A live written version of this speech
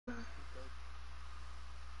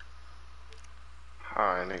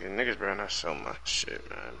Niggas bring us so much shit,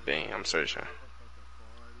 man. Bing, I'm searching.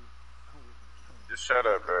 Just shut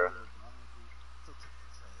up, bro.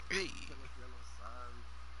 Hey.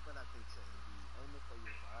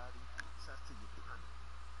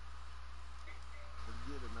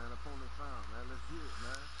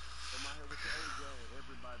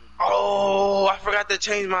 Oh, I forgot to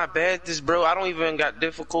change my badges, bro. I don't even got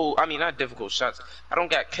difficult. I mean, not difficult shots. I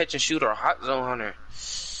don't got catch and shoot or hot zone hunter.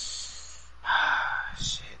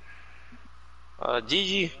 Shit.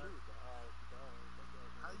 GG.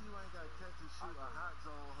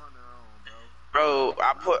 Bro,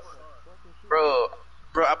 I put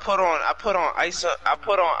on ice. I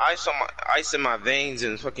put on ice in my veins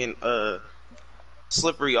and fucking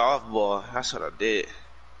slippery off ball. That's what I did.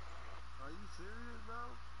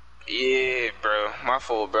 Yeah, bro, my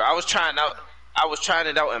fault, bro. I was trying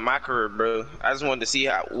it out in my career, bro. I just wanted to see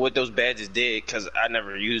what those badges did because I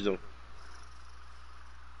never used them.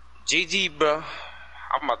 GG, bro.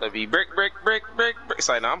 I'm about to be brick. It's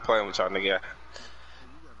like, nah, I'm playing with y'all, nigga.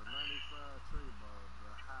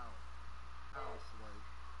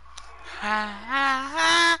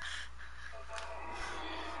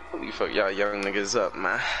 Holy fuck, y'all young niggas up,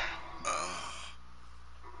 man.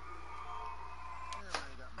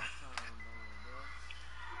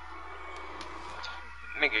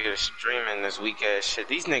 Niggas streaming this weak ass shit.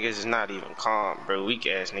 These niggas is not even calm, bro. Weak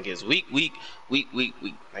ass niggas. Weak,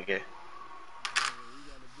 nigga.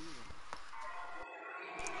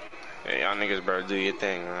 Hey, y'all niggas, bro, do your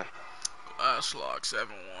thing, man. Last log 7-1.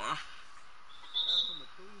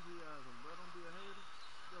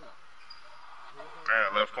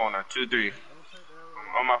 Yeah, left corner, 2-3.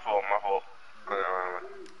 Oh, my fault.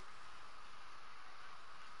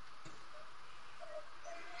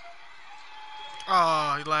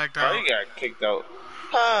 Oh, he lagged out. Bro, he got kicked out.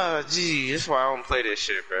 Ah, gee, that's why I don't play this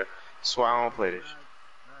shit, bro. That's why I don't play this shit.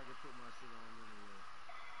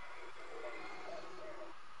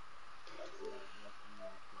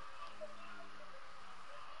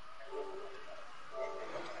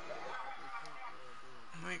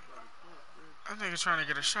 I think he's trying to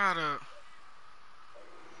get a shot up.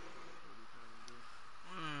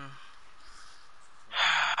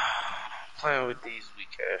 Playing with these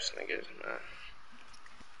weak ass niggas, man.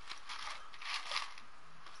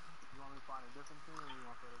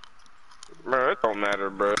 Bro, it don't matter,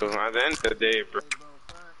 bro. At the end of the day, bro.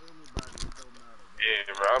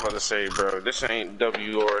 Yeah, bro, I was about to say, bro, this ain't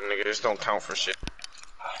W or nigga. This don't count for shit.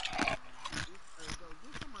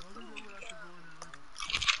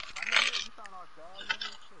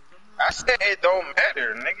 I said it don't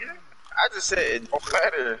matter, nigga. I just said it don't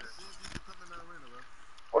matter.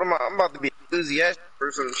 What am I? I'm about to be enthusiastic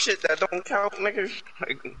for some shit that don't count, nigga.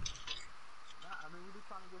 Like,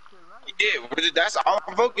 yeah, that's all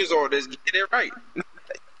I'm focused on is get it right. You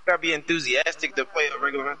gotta be enthusiastic to play a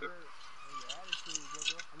regular hunter.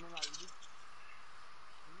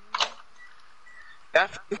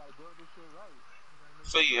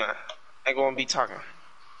 So yeah, ain't gonna be talking.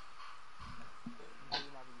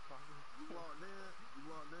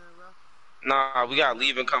 Nah, we gotta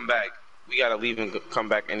leave and come back. We gotta leave and come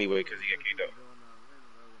back anyway because he got kicked out.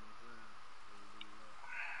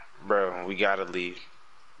 Bro, we gotta leave.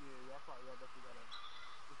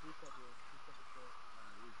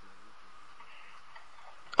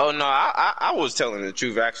 Oh no, I was telling the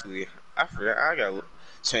truth actually. I forgot. I gotta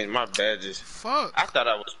change my badges. Fuck. I thought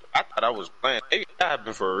I was playing. Maybe that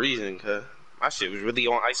happened for a reason, cause my shit was really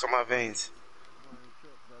on ice on my veins.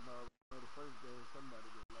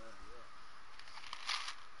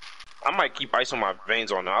 I might keep ice on my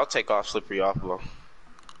veins on. I'll take off slippery off blow.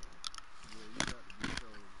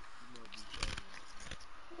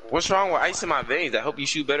 What's wrong with ice in my veins? I hope you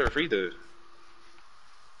shoot better free throws.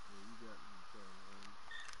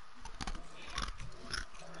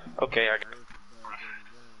 Okay, I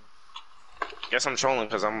guess I'm trolling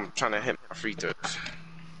because I'm trying to hit my free throws.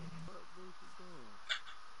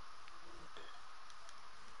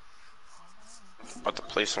 About to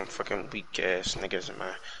play some fucking weak ass niggas,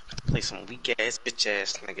 man. About to play some weak ass bitch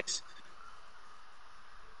ass niggas.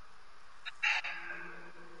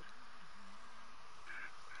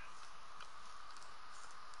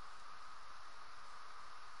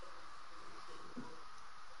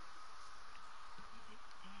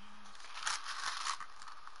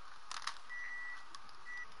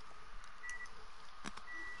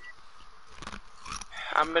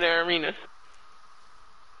 I'm in the arena.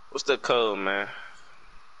 What's the code, man?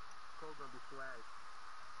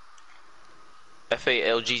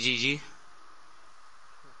 FALGGG.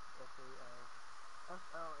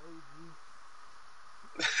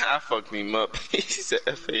 I fucked him up. He said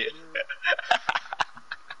FAL.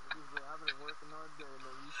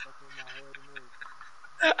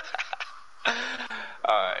 Alright,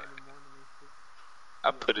 in the morning and shit.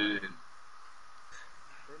 I put it in.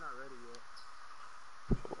 They're not ready yet.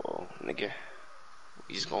 Oh, nigga.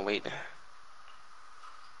 We just gonna wait there.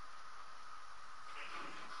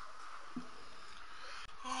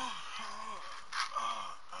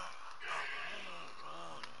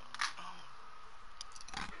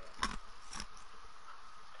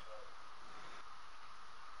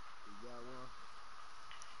 You got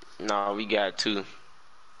one? Nah, we got two.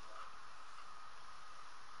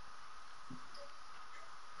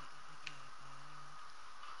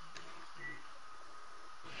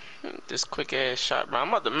 This quick ass shot, bro. I'm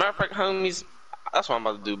about to, matter of fact, homies, that's what I'm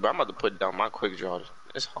about to do, bro. I'm about to put down my quick draw.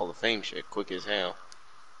 This Hall of Fame shit, quick as hell.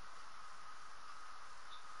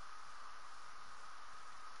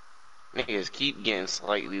 Niggas keep getting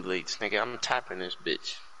slightly late. Nigga, I'm tapping this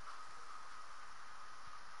bitch.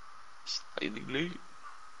 Slightly late.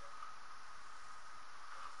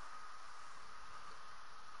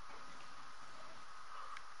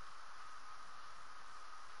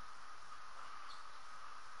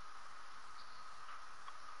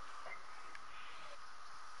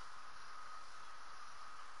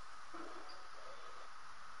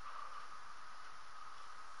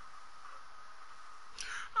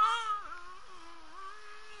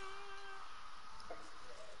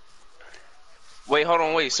 Wait, hold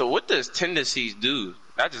on, wait. So what does tendencies do?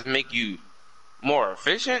 That just make you more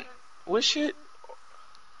efficient with shit? It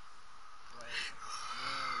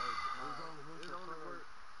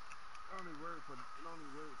only work for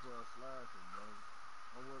a slasher, bro.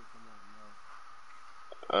 Don't work for nothing else.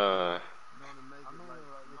 It only make it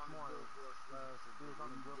like it's more for a slasher. It's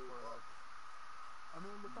only good for us. I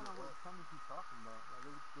mean, depending on what tendency you're talking about. Like,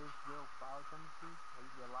 there's zero foul tendency. Like,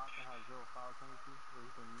 the lock can have zero foul tendency, where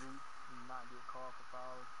you can reach and not get called for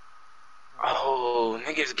fouls. Oh,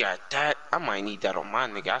 niggas got that. I might need that on my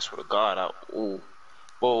nigga. I swear to God. Ooh.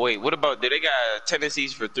 Well, wait. What about? Do they got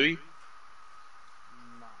tendencies for 3?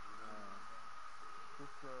 Nah.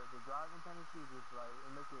 Just the driving tendency is just like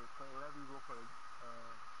it makes it whenever you go for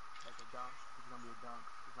like a dunk, it's gonna be a dunk.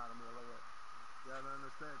 It's not gonna be a layup. You gotta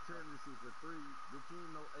understand tendency for 3. Bitch, you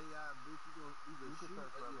ain't no AI. Bitch, you gonna either shoot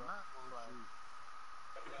or you're not gonna shoot.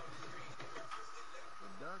 The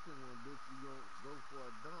dunking one, bitch, you gonna go for a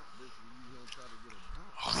dunk, bitch, and you gonna try to get a dunk.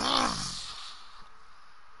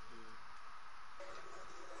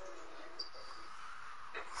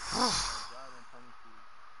 Driving tendency,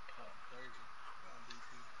 something crazy on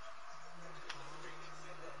DP.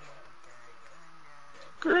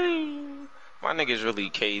 Green. My niggas really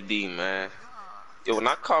KD, man. Yo, when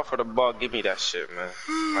I call for the ball, give me that shit, man.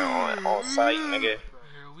 Like on site, nigga. Here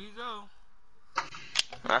we go.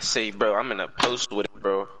 I say, bro, I'm in a post with it,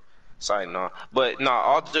 bro. Sorry, no. But, nah,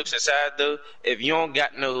 all jokes aside, though, if you don't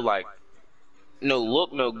got no, like, no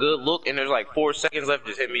look, no good look, and there's like 4 seconds left,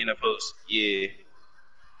 just hit me in the post. Yeah.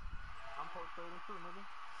 I'm post fading too, nigga.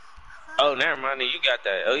 Oh, never mind. You got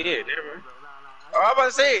that. Oh, yeah, never mind. Oh, I'm about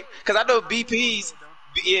to say, because I know BP's,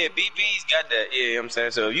 yeah, BP's got that. Yeah, you know what I'm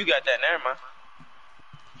saying? So if you got that, never mind.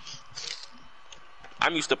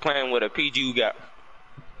 I'm used to playing with a PG who got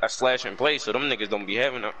a slash and play, so them niggas don't be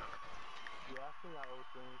having them. Yeah, I seen that old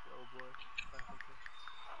things, old boy.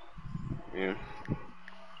 Yeah.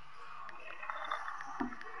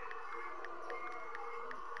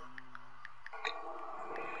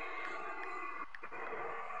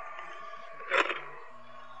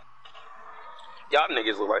 Y'all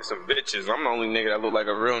niggas look like some bitches. I'm the only nigga that look like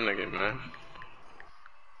a real nigga, man.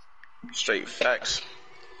 Straight facts.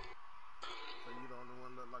 So you the only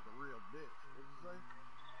one look like a real bitch. What you say?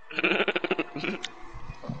 A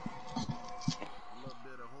little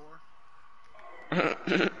bit of whore.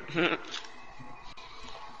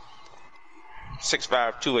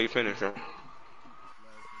 6'5", 2-8 finisher.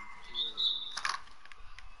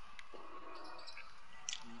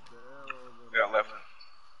 Keep the arrows in Yeah, left.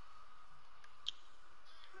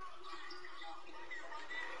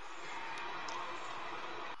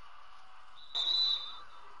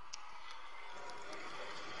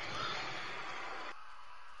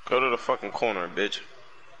 Go to the fucking corner, bitch.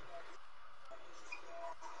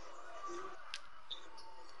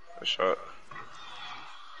 A shot.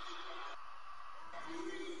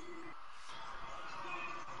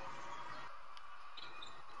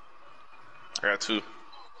 I got 2.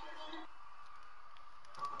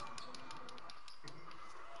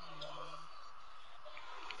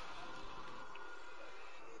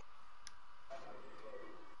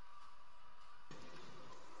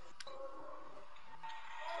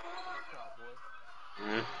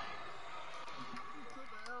 Mm-hmm. You took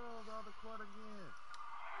the arrows out the court again.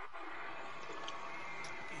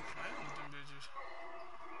 He playing with them bitches.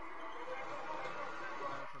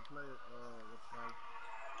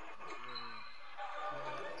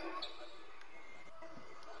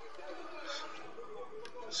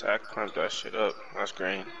 Zach clamped that shit up. That's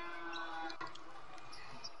green.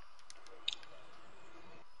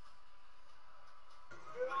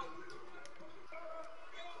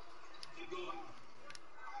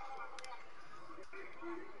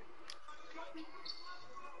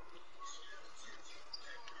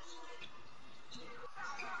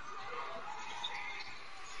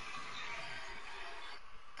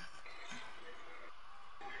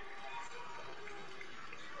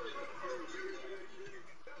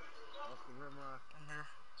 What's the rim run? I'm here.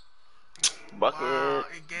 Bucket. Wow,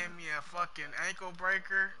 it gave me a fucking ankle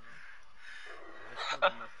breaker. That's still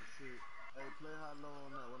enough to shoot. Hey, play high low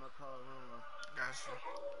on that when I call a rim run. Gotcha.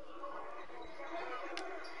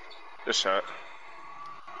 Good shot.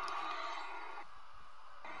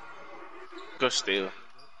 Good steal.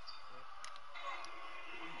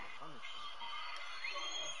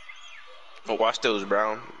 Oh, watch those,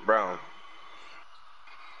 Brown. Brown.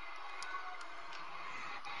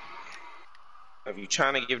 If you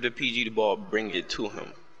trying to give the PG the ball, bring it to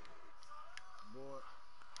him. Boy.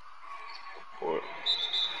 Or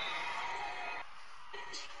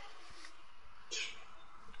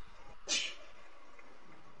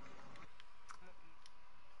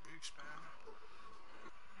Big span.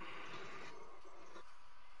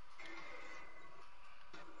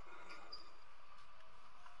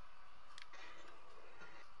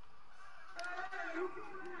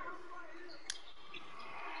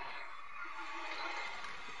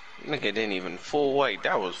 nigga didn't even full white.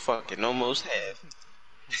 That was fucking almost half.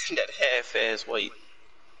 That half-ass white.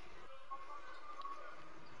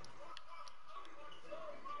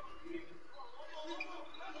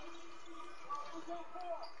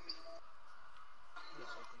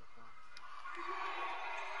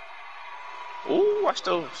 Ooh, watch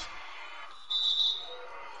those. Watch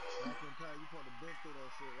that pad. You put the bent through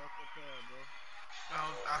that shit. Watch that pad, bro.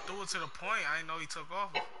 I threw it to the point. I didn't know he took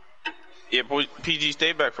off. Yeah, boy, PG,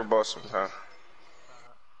 stay back for Boston, huh?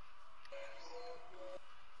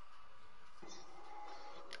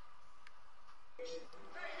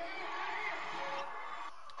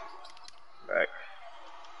 Back.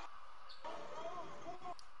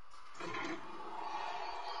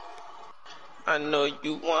 I know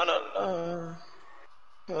you wanna learn.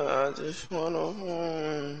 I just wanna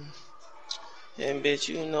and bitch,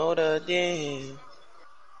 you know the deal.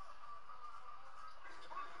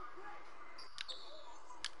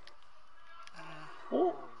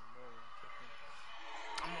 Ooh.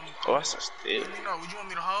 Oh, that's a steal. Let me know. Would you want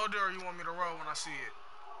me to hold it or you want me to roll when I see it?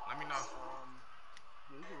 Let me know.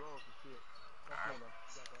 Yeah, you can roll some shit. That's Alright. cool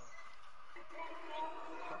though.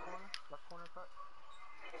 Cut corner? Left corner cut?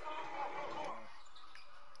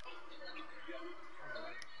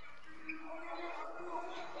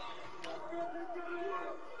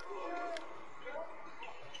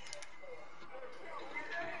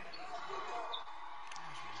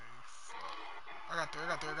 I got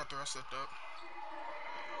there. I stepped up.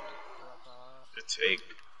 The take.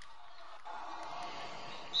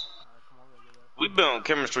 Alright, come on, we gotta get that. We been on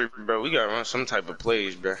chemistry, bro. We gotta run some type of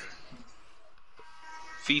plays, bro.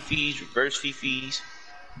 Fifis, reverse Fifis.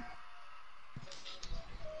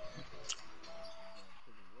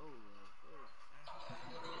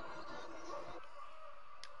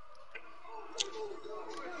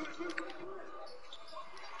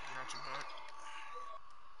 I got your back.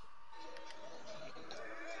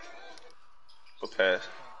 Go pass.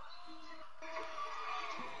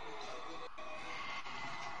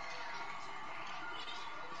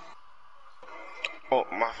 Oh,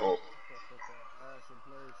 my fault.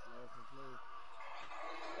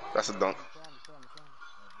 That's a dunk.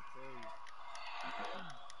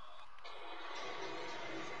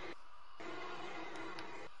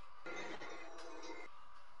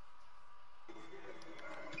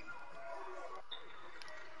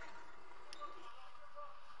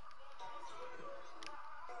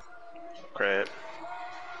 Crab.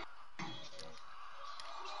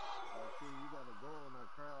 You gotta go on that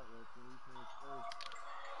crowd, you can't stay.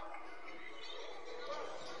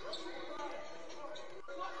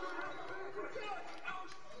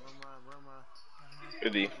 Run.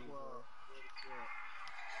 Good D.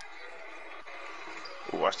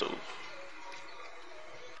 Ooh, watch those.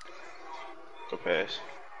 Go pass.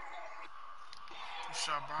 Good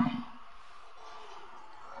shot, Brown.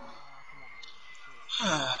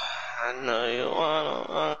 I know you wanna,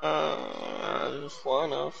 I just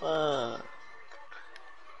wanna fuck.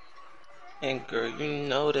 And girl, you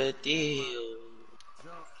know the deal.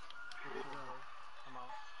 Jump. I'm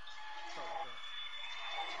out.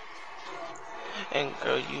 And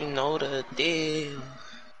girl, you know the deal.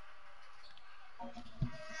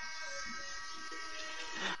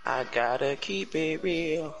 I gotta keep it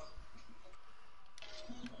real.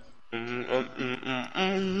 Mm, mm, mm, mm,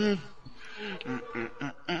 mm, mm, mm,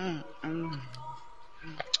 mm, mm, mm.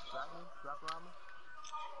 Drop me? Drop Rama?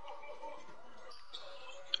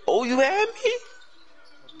 Oh, you had me?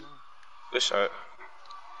 Let's go. Good shot.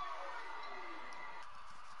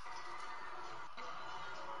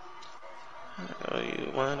 Oh,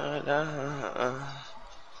 you wanna die?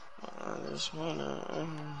 I just wanna.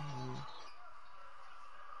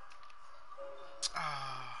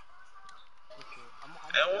 Ah, I'm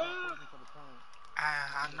about to start pushing for the paint. I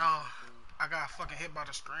I'm getting know. on the three. I got fucking hit by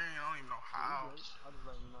the screen. I don't even know Yeah, you how. good. I'll just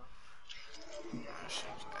let you know. That shit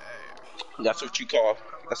was ass. That's what you call.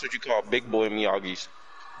 Cut That's Rama? what you call big boy Miyagi's.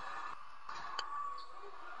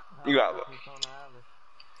 You Nah, got. that's Persona Alice.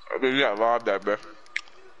 I mean, you got robbed that, bro.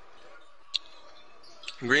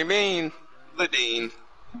 Green bean, Ladine.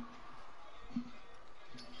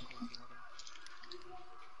 Let me see.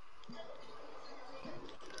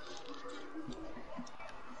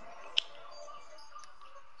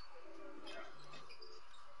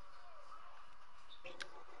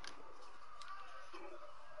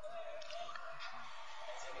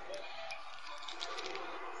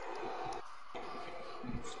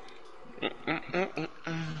 Hold on.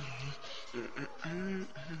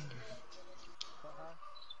 Cut high?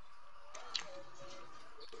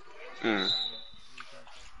 Mm. You can't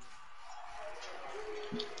touch it.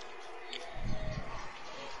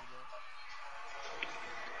 Let me see that.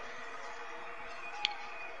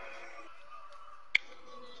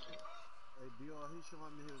 Hey, Dior, he's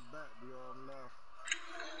showing me his back, Dior, on the left.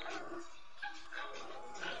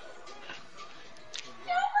 His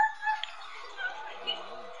back. Oh,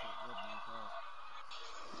 they done took that back out.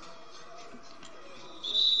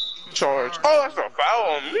 Good Charge. charge. Oh, that's a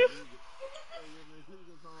foul on me. Legal. Hey, what the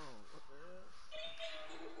legals on? What the hell?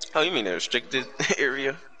 Oh, you mean the restricted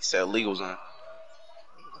area? He said legal zone.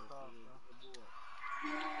 Look at That's that off, shit. bro. Get the boy.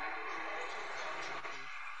 Let me see.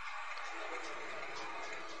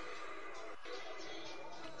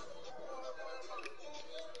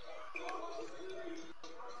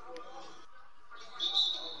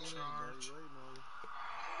 Come here, bro. He Charge. waiting on you.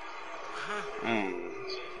 Mm.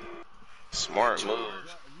 Good Smart If you move. gonna charge.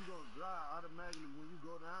 drive, if you gonna drive, automatically when you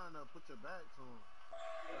go down there, put your back to him.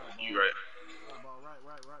 Right, You ball. right. Right, ball. Right,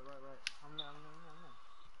 right, right, right, right. I'm there, I'm there, I'm there, I'm there.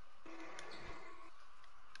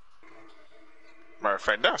 Matter of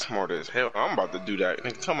fact, that's smart as hell. I'm about to do that.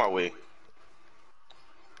 Nigga, come my way.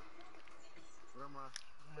 Where am I?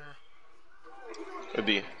 Yeah. It'd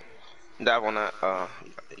be that one.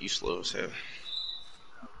 You slow as hell.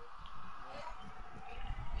 What?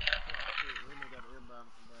 Oh shit! They may got an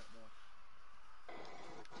inbound from back there.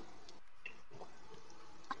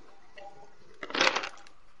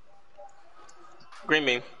 Green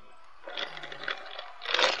bean.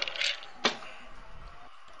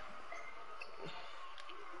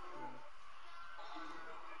 Yeah.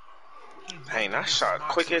 He Dang, blocked that that nigga's shot quick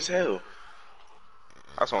boxing. as hell.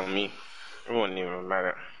 That's on me. It wouldn't even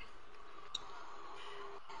matter.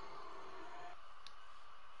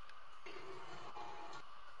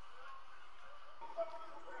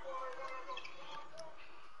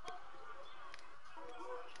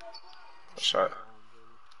 Good Shot. shot. Come on,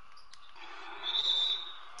 baby.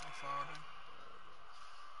 I fouled him.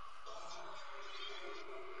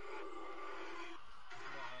 I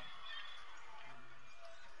got high.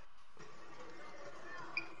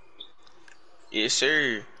 Yes,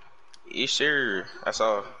 sir. Yes, sir. That's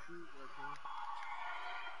all. Hey, shoot that thing.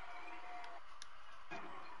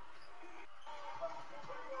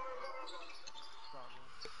 Stop, bro.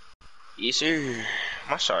 Yes, sir.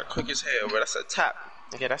 My shot quick as hell, but that's a tap.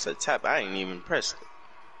 Okay, that's a tap. I ain't even pressed it.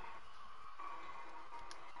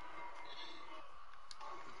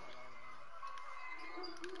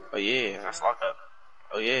 Oh yeah, that's locked up.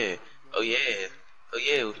 Oh yeah. He good, Oh he good, he yeah. good. Oh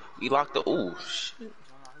yeah. We locked the. Ooh shit.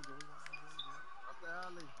 No, no, he good, he good, he good, he good. What's the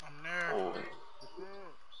alley? I'm there. Oh. That's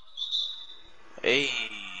it. Hey.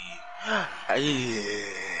 Hey.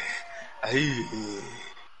 Hey.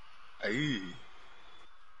 Hey.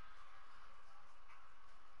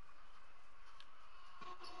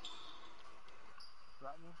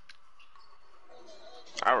 Drop me.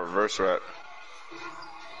 I reverse rap.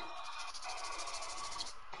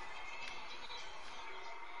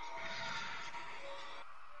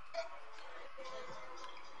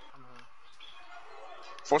 I'm here.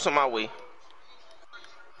 Force on my way.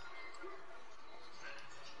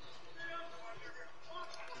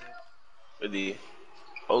 Good. With the.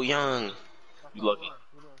 Oh young. That's You off. lucky.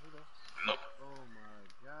 He there, he there. Nope. Oh my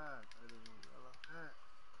God! I didn't want Yellow. that.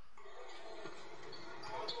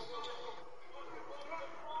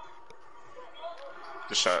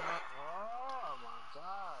 Good shot. Oh my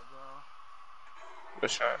god, bro.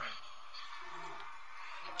 Good shot.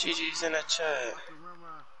 GG's in the chat. Watch the rim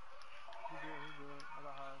run. He good. I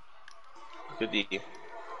got high. Good D.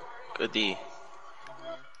 Good D.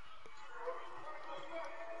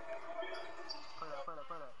 Play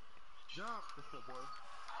that. Jump. Good shit, boy.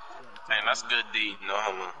 Damn, that's good D. No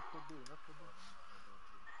homo. That's good D.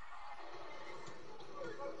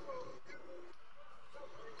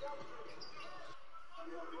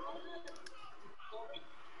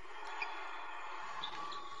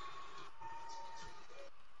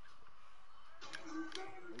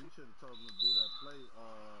 Hey, you should have told him to do that play.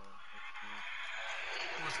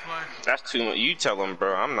 What's play? That's too much. You tell him,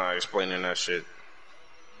 bro. I'm not explaining that shit.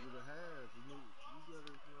 Do the half. You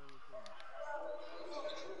gotta explain it to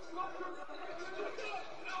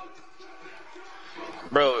him.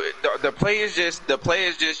 Bro, the play is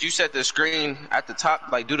just you set the screen at the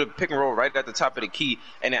top, like do the pick and roll right at the top of the key,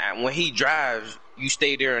 and then when he drives, you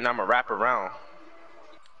stay there, and I'ma wrap around.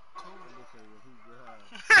 They say when he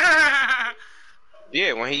drives.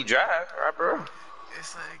 Yeah, when he drives, right, bro.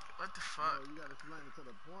 It's like, what the No, fuck? you gotta explain it to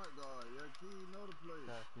the point guard. Your key know the play.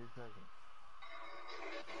 Yeah, 3 seconds.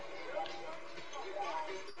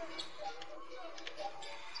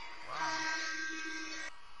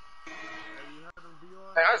 Have you heard him,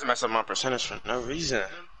 Dior? Hey, I just messed up my percentage for no reason. Yeah,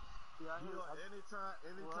 I hear Dior, it.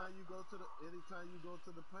 anytime you go to the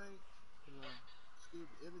paint,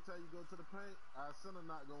 anytime you go to the paint, our center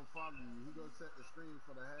not gonna follow you. He gonna set the screen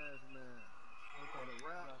for the hash man, for the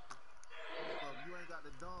rap. So if you ain't got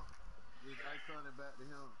the dunk, just I turn it back to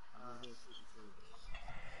him. He'll shoot the free.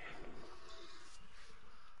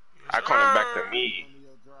 I call it back to One me. of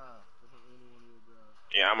your drive. That's on any one of your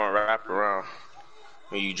drives. Yeah, I'm gonna wrap around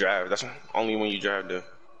when you drive. That's only when you drive there.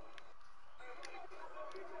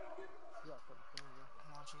 Yeah, put the thing there.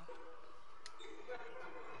 Come on, too.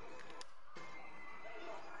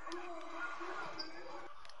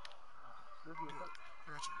 This is your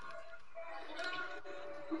Got you.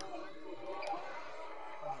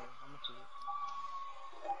 I'm gonna see it.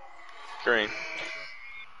 Green.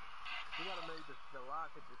 You gotta make the rock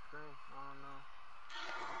hit the screen. I don't know.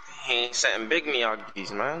 He ain't setting big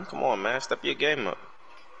Miyagi's, man. Come on, man. Step your game up.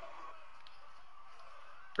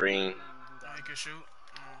 Green. Now you can shoot.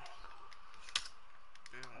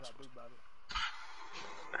 I got big body.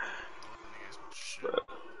 Shit.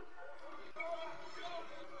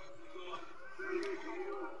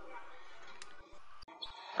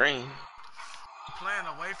 Green. Playing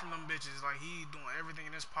away from them bitches, like he doing everything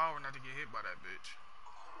in his power not to get hit by that bitch.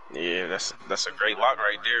 Yeah, that's a great lock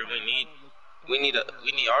right there. We need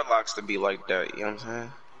our locks to be like that. You know what I'm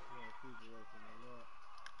saying?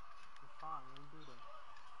 It's fine. Let me do that.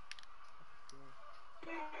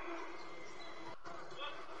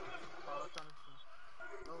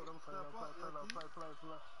 Oh, don't step up, Play.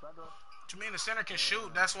 Back up. What you mean the center can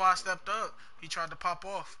shoot? That's why I stepped up. He tried to pop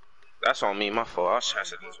off. That's on me. My fault. I was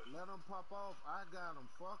chasing this. Let him pop off. I got him.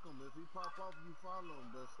 Fuck him. If he pop off, you follow him.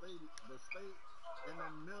 But stay in the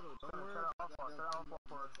middle. Don't worry about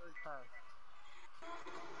that.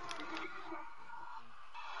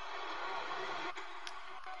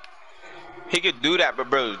 He could do that, but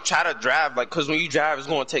bro, try to drive like, cause when you drive, it's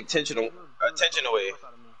gonna take attention away. I was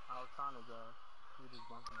trying to drive. He just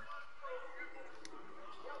bumped me.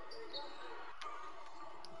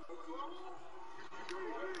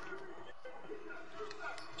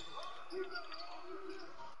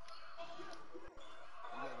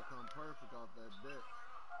 You gotta come perfect off that deck.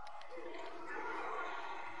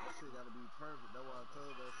 That shit gotta be perfect. That's why I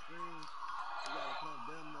told that screen. You gotta come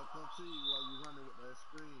to you while you running with that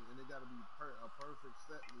screen, and it gotta be a perfect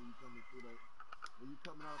set when you coming through that. When you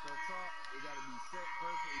coming out that top, it gotta be set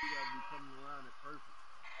perfect. You gotta be coming around it perfect.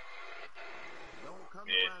 Don't come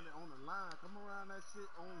around it on the line. Come around that shit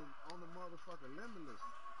on the motherfucking limitless.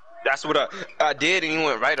 That's what I did, and he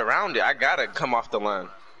went right around it. I gotta come off the line.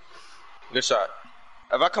 Good shot.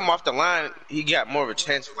 If I come off the line, he got more of a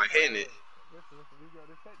chance of like hitting it. Listen, we got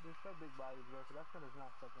this set big bodies, bro. So that center's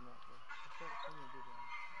not stepping up, bro. This set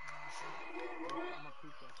big bodies. I'm gonna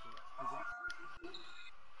keep that shit.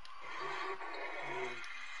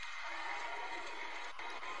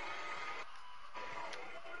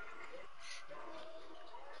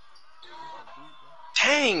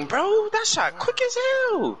 Dang, bro, that shot quick as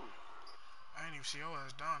hell. I ain't even see your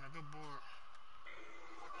ass down. A good board.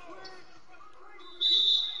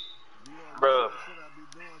 Bro, Shit I be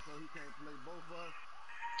doing so he can't play both of us.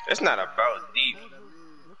 it's not about deep.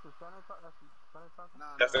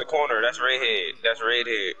 That's the corner. That's redhead. That's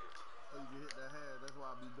redhead. So you can hit that head. That's why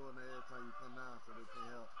I be doing that every time you come down so they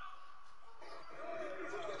can't help.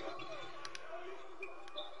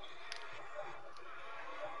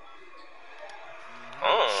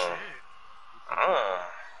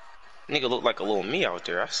 Nigga look like a little me out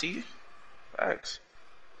there. I see you. Facts.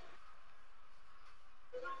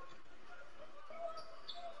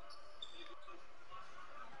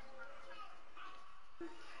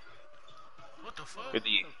 What the fuck? Good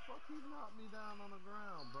D. The fuck he knocked me down on the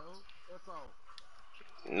ground, bro? That's all.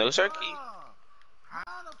 No circuit. Bruh, how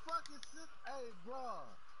the fuck is this? Hey, bruh.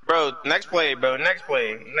 Bro, next play, bro. Next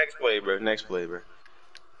play. Next play, bro. Next play, bro. I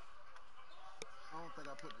don't think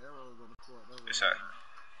I put the arrows on the court. That's Yes, what sir.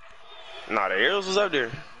 happened. Nah, the arrows was up there.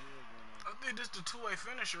 Arrows on I think this the two-way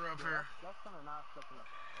finisher up here. That's kind of not stuff enough.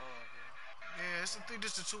 Oh, Yeah, I think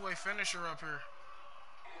this the two-way finisher up here.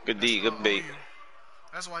 Good D, good bait.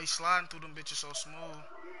 That's why he's sliding through them bitches so smooth.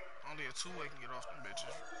 Only a two-way can get off them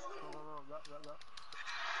bitches. go.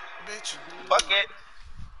 Bitch. Bucket.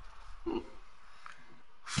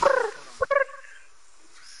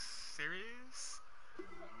 Serious? I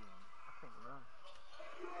can't run.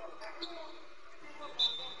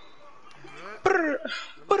 Good. Brr,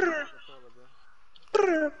 brr,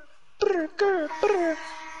 brr, brr, brr, brr,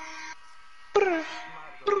 brr,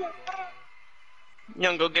 brr.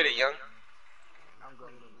 Young, go get it, young. I'm good.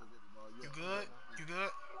 You good? You good?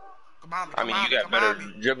 Come on, I mean, you got better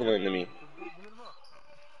dribbling than me. Give me the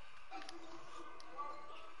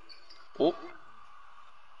ball. Oop.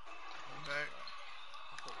 Back.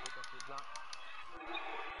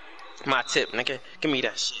 My tip, nigga. Give me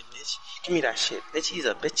that shit, bitch. Give me that shit, bitch. He's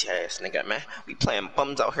a bitch ass nigga, man. We playing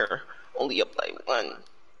bums out here. Only up like one.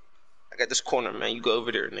 I got this corner, man. You go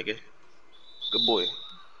over there, nigga. Good boy.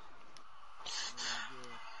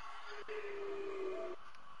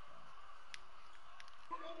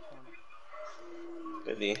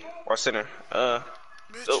 Good D. Watch center.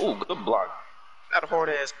 Bitch. Ooh, good block. Not a hard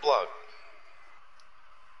ass block.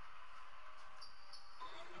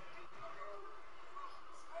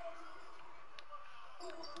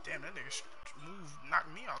 Damn, that nigga move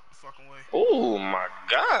knocked me out the fucking way. Oh my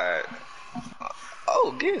god.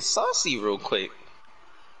 Oh, get saucy real quick.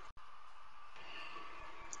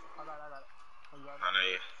 I got it. You got it? I know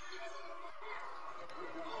you.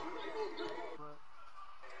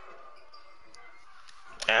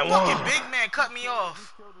 And Fucking one. big man cut me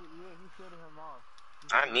off. He shielded him off.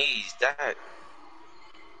 I need that.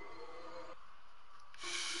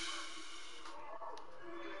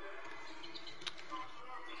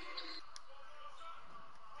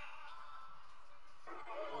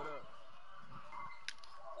 What up?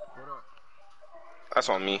 What up? That's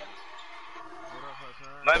on me. What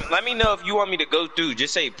up, Hassan? Let me know if you want me to go through.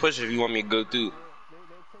 Just say push if you want me to go through. They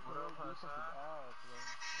take What away up, defensive Hassan? ass, man.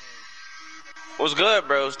 What's good,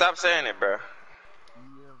 bro? Stop saying it, bro.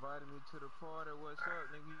 You invited me to the party. What's up,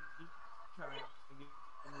 nigga? You trying to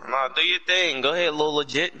get Nah, do your thing. Go ahead, little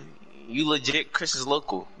legit. You legit. Chris is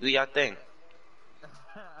local. Do your thing.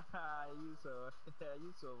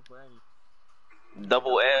 you so funny.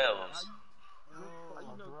 Double L's.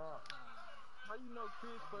 How you know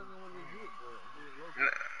Chris fucking with legit, bro?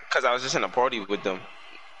 Cause I was just in a party with them. Yeah,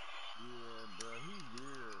 bro, he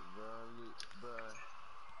weird, bro.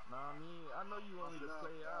 Nah, I know you want me to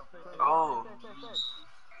play. I'll play. Oh.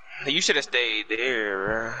 You should have stayed there,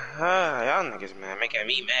 bro. Y'all niggas, man, making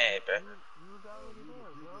me mad, bro. You was already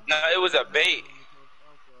there, bro. No, it was a bait.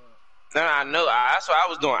 No, I know. That's what I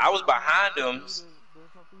was doing. I was behind them. There's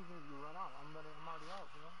no reason you run out. I'm already out,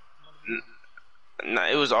 bro. Nah,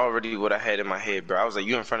 it was already what I had in my head, bro. I was like,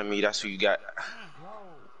 you in front of me. That's who you got. Yo,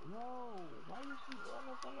 why you keep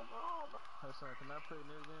running from the ball, bro? Hassan, can I play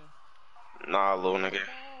this game? Nah, little nigga.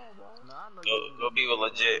 Nah, I know Go be with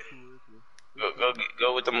legit.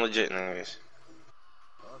 Go with them legit niggas.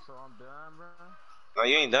 So I'm done, bro. No,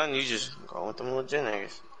 you ain't done. You just go with them legit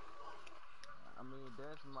niggas. I mean,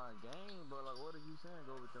 that's my game, but like, what are you saying?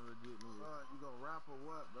 Go with them legit niggas. You gonna rap or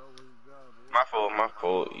what, bro? When you go, bro? My fault. My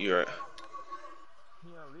fault. You're right. He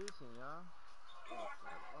don't listen, y'all.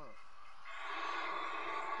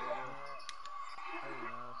 Hey,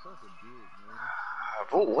 man, such a dick, man.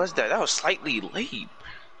 What was that? That was slightly late. Hey,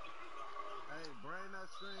 bring that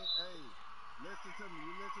screen. Hey, listen to me.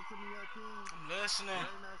 You listen to me, Hakeem? I'm listening.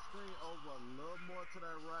 Bring that screen over a little more to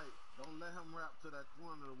that right. Don't let him rap to that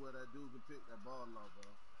corner where that dude can pick that ball off, bro.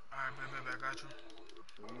 Alright, bet, got you.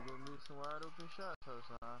 So you gonna miss some wide open shots,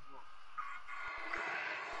 Hassan.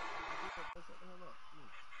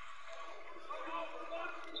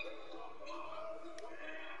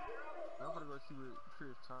 I'm gonna go see what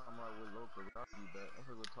Chris talking about with local. I'll be back. I'm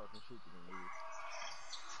gonna go talk some shit to them niggas.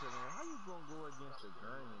 So, man, how you gonna go against the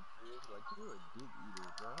grain, Chris? Like, you're a dick eater,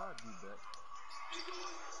 bro. I'll be back.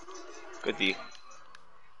 Good D.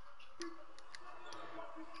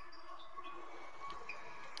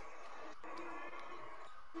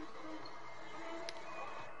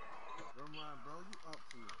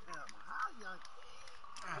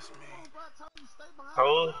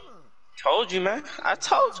 told you, man. I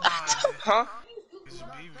told you. Huh? Cause you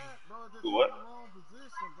beat me. Bro, just What? in the wrong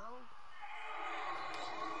position, bro.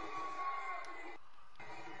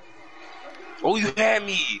 Oh, you had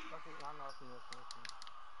me. Okay, I know, I see this.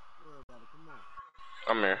 Don't worry about it. Come on.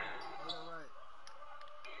 I'm here. Right, all right.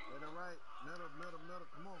 Right, all right. Middle.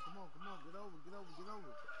 Come on. Get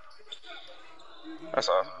over. That's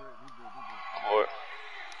all. He good. Boy.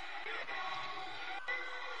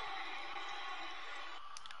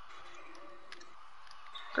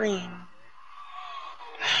 Green.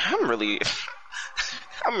 I'm really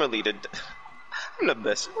I'm the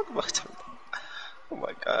best. Oh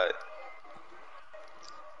my god.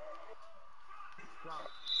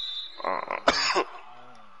 Uh,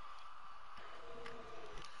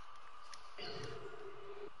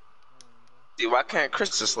 Dude, why can't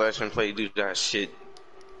Krista Slash and play do that shit?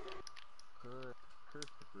 Good.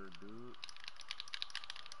 Christopher, dude.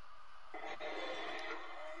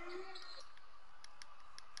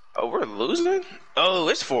 Oh, we're losing? Oh,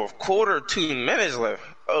 it's fourth quarter, 2 minutes left.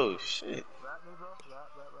 Oh shit. Rap me, bro.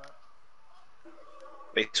 Rap.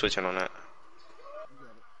 They switching on that. You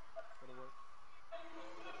got it. For the work.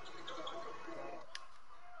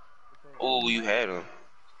 Oh, you had him.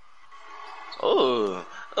 Oh,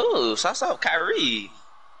 shots out Kyrie.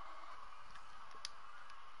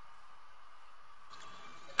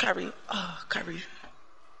 Kyrie.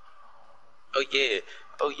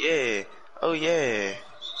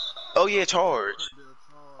 Oh yeah, charge.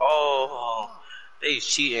 Oh, they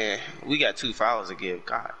cheating. We got 2 fouls to give.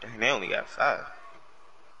 God dang, they only got 5.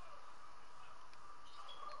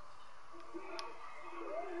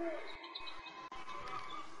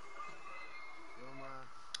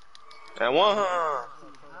 And one.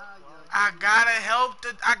 I gotta help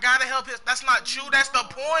his. That's not true. That's the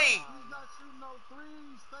point. He's not shooting no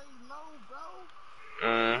threes. Stay low, bro.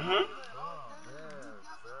 Mm-hmm.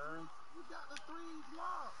 You got the threes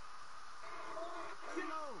locked. Stay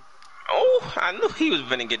low. Oh, I knew he was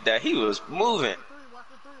gonna get that. He was moving. Watch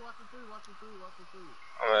the three.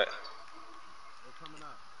 All right. They're coming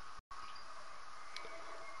up.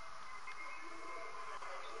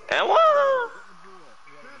 And one.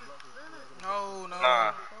 No.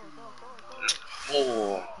 Nah.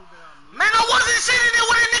 Oh. Man, I wasn't sitting there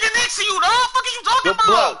with a nigga next to you, dog. Fuck is you talking Good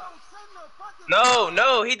about? block.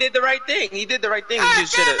 No, he did the right thing. He just God should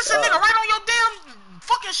damn, this a nigga have. right on your damn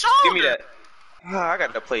fucking shoulder. Give me that. I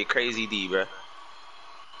got to play crazy D, bro.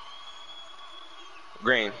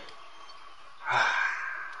 Green.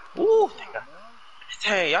 Woo.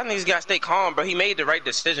 Hey, y'all niggas gotta stay calm, bro. He made the right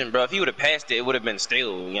decision, bro. If he would have passed it, it would have been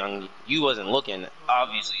still, young. You wasn't looking,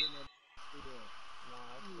 obviously.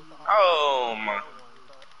 Oh my.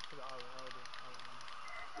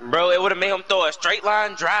 Bro, it would have made him throw a straight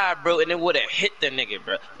line drive, bro, and it would have hit the nigga,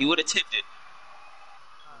 bro. He would have tipped it.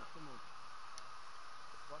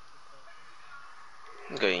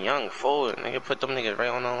 Good young forward, nigga. Put them niggas right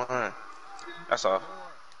on the line. That's all.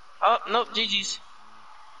 Oh, nope, GG's.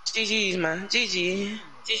 GG's, man. GG.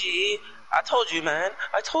 I told you, man.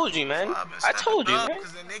 I told you, man. Because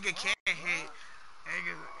the nigga can't hit.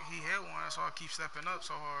 Nigga, he hit one, so I keep stepping up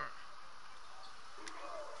so hard.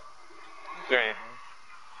 Green.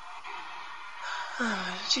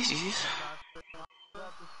 GG's.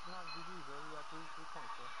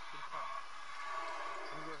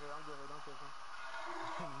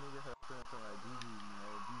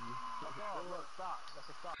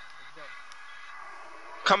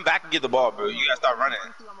 Come back and get the ball, bro. You gotta start running.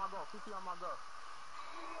 PC on my go.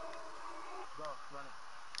 Go, run it.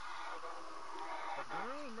 The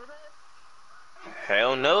green, nigga.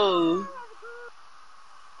 Hell no.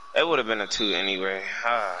 It would have been a 2 anyway.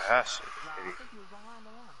 That shit.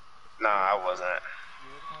 Nah, I wasn't.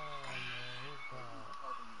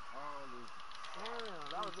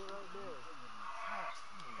 That was it right there.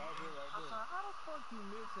 How the fuck you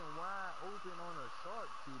missing wide open on a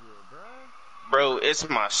sharpshooter, bruh? Bro, it's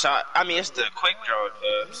my shot. I mean, it's the quick draw,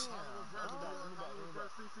 cuz.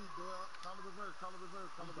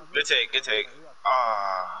 Good take.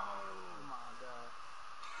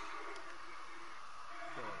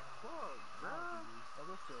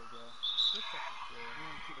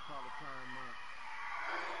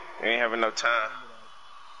 We ain't having no time.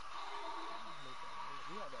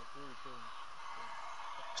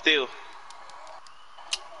 Still.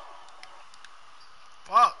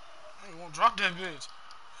 Fuck. I won't drop that bitch.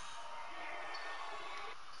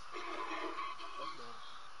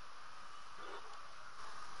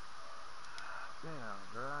 Damn,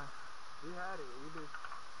 bruh. We had it.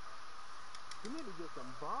 You need to get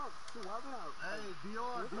some bumps, too. Why we not? Hey,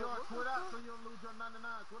 Dior, quit out so you don't lose your 99.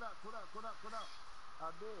 Quit out. I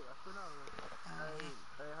did. I spent out with it.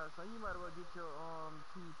 Hey, Hassan, you might as well get your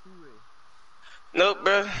two-way. Nope,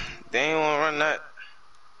 bro. They ain't wanna run that.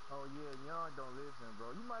 Oh yeah, Young don't listen,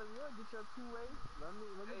 bro. You might as well get your two-way. Let me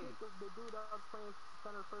Hey. get the dude that was playing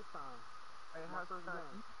center first time. Hey, My first Hassan,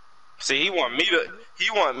 game. See, he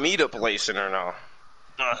want me to play center now.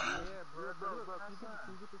 yeah, Bro, bro. can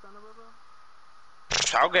you get this on the bro?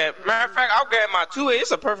 Matter of fact, I'll get my 2-way.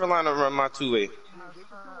 It's a perfect line to run my 2-way. You might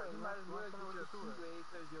as well get your two-way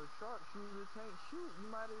because your sharpshooter can't shoot. You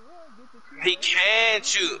might as well get your two-way. He can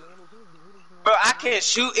shoot. Bro, I can't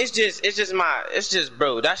shoot. It's just,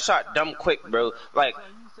 bro, that shot dumb quick, bro. Like, So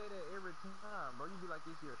you say that every time, bro. You be like,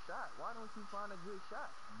 it's your shot. Why don't you find a good shot?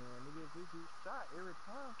 Man, nigga, if it's your shot every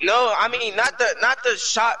time. no, I mean, not the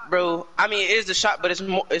shot, bro. I mean, it is the shot, but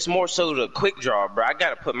it's more so the quick draw, bro. I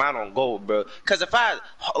gotta put mine on goal, bro. Cause if I,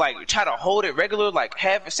 like, try to hold it regular, like,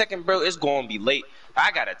 half a second, bro, it's gonna be late.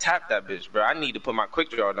 I gotta tap that bitch, bro. I need to put my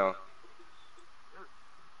quick draw down.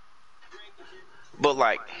 But,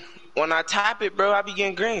 like, when I tap it, bro, I be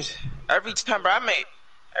getting greens. Every time, bro, I make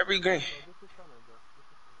every green. Get this center, bro.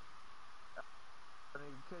 I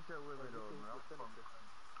mean, catch up with me, though, man.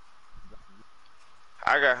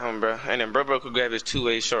 I got him, bro. And then bro could grab his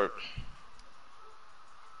 2-way short.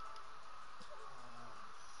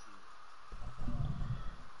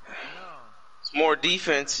 No. It's more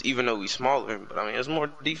defense, even though we smaller, but I mean, it's more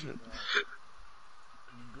defense.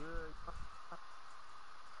 Good.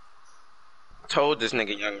 Told this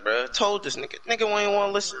nigga, young bro. Told this nigga. Nigga ain't want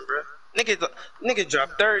to listen, bro. Nigga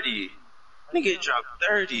dropped 30. Nigga dropped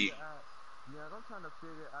 30. Yeah, I'm trying to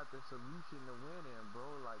figure out the solution to winning, bro.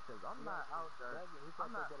 Like, cause I'm not out there.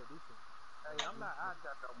 I'm not out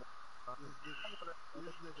there no more.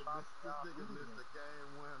 This nigga missed the game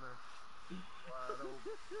winner. Wide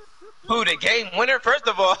open. Who, the game winner? First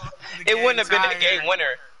of all, it wouldn't have been the game winner.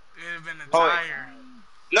 It'd have been a Oh, tire.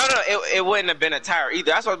 No, it wouldn't have been a tire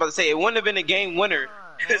either. That's what I was about to say. It wouldn't have been a game winner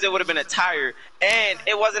because it would have been a tire. And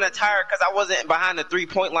it wasn't a tire because I wasn't behind the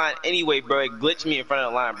 3-point line anyway, bro. It glitched me in front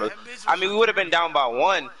of the line, bro. I mean, we would have been down by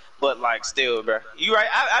 1, but, like, still, bro. You right.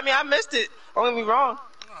 I mean, I missed it. Don't get me wrong.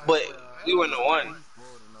 But we wouldn't have won.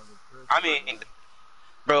 I mean,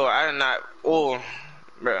 bro, I did not. Oh,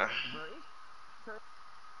 bro.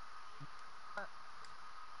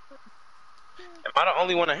 Am I the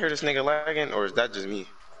only one that hear this nigga lagging, or is that just me?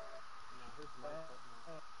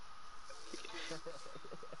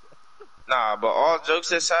 Nah, but all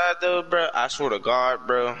jokes aside, though, bro, I swear to God,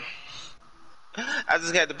 bro, I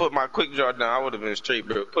just had to put my quick draw down. I would have been straight,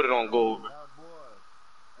 bro. Put it on goal, bro. That boy.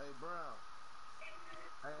 Hey, Brown.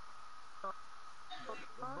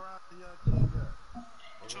 Brown and Young King got.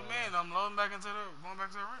 What you mean? I'm going back to the arena.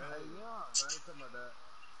 Hey, Young. I ain't talking about that.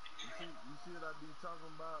 You see what I be talking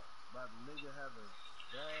about? About the nigga having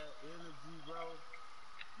bad energy, bro.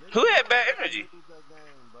 Nigga Who had bad energy? lose that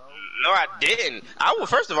game, bro. No, I didn't.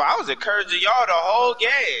 First of all, I was encouraging y'all the whole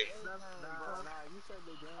game. Nah, you said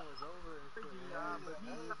the game was over and shit.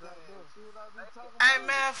 See what I be talking Hey about?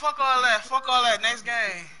 man, fuck all that. Fuck all that. Next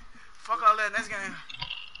game. Fuck all that. Next game.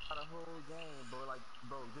 The whole game, bro. Like,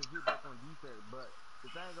 bro, just get back on defense. But the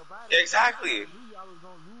thing about it, Exactly. I knew y'all was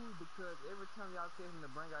gonna lose because every time y'all tell him to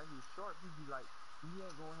bring out his short, he be like, he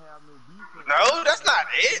ain't gonna have no defense. No, that's not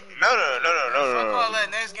it. No. Fuck all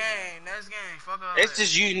that. Next game. Fuck all that. It's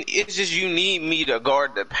just you need me to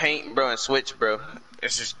guard the paint, bro, and switch, bro.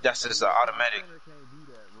 That's just an automatic. Center can't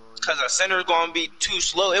do that, bro. Cause the center's gonna be too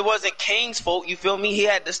slow. It wasn't King's fault, you feel me? He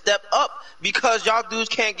had to step up because y'all dudes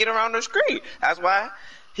can't get around the screen. That's why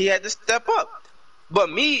he had to step up. But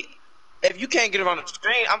me, if you can't get around the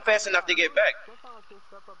screen, I'm fast enough to get back. Sometimes he'll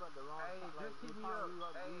step up at the wrong Hey, time. just give me up.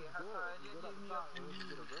 Hey, Hassan, just give me up. You need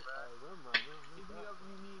to give me up.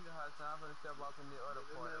 You need to Hassan. I'm gonna step off in the other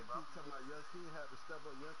That part, man bro. keep talking about Young King had to step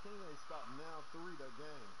up. Young King ain't stopped now 3 that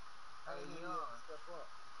game. Hey, He Young. had to step up.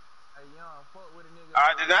 Hey, Young, fuck with a nigga.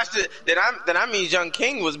 Then I mean Young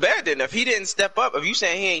King was bad. Then if he didn't step up, if you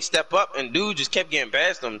saying he ain't step up and dude just kept getting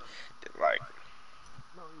past him, like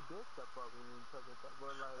No, he did step up and he took it.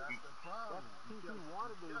 But, like, That's the problem. he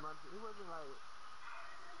wanted it, man. It wasn't like,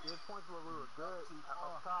 there's points where we were good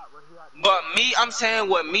up top, where he had. But me, I'm saying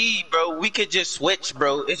with me, bro, we could just switch,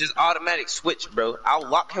 bro. It's just automatic switch, bro. I'll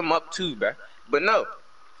lock him up too, bro. But no,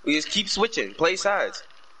 we just keep switching, play sides.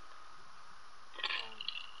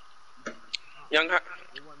 Young,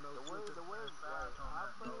 It wasn't no The way, switching like, sides on I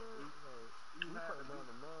that, played, bro. we played man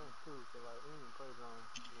to man too, so like, we didn't play zone.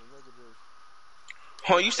 The nigga just.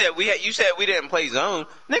 oh, you said we didn't play zone,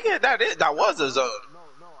 nigga. That was a zone.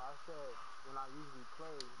 No, I said when I usually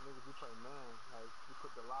play, niggas we play man. Like, you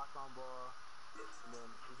put the lock on ball, and then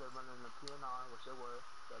we just running the PNR, which they were,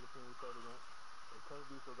 the other team we played against. They came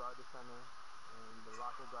center, and the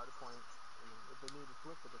lock will guard the point. And if they need to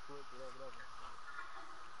switch, they can switch, whatever.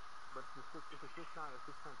 But it's a 6'9" or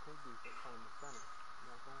 6'10" pink beast that's playing the center. You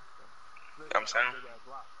know what I'm saying? So, I'm saying. big ass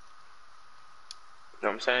lock. You know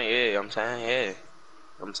what I'm saying? Yeah, I'm saying, yeah. You know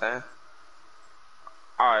what I'm saying?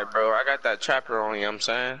 Alright, bro, I got that trapper on, you know what I'm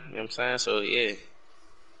saying? You know what I'm saying? So, yeah.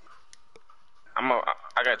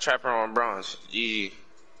 I got trapper on bronze. GG.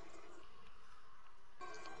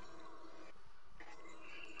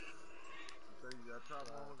 So you got top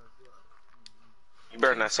on? You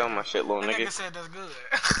better not sell my shit, little That nigga. nigga said that's good.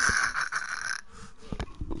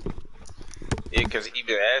 Yeah, cause he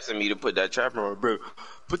been asking me to put that trapper on, bro.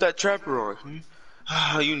 Put that trapper on.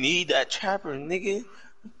 You need that trapper, nigga.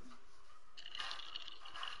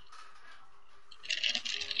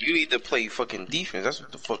 You need to play fucking defense. That's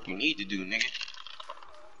what the fuck you need to do, nigga.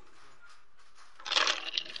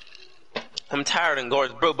 I'm tired of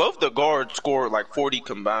guards, bro. Both the guards scored like 40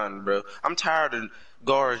 combined, bro. I'm tired of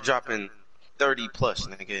guards dropping 30 plus,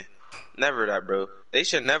 nigga. Never that, bro. They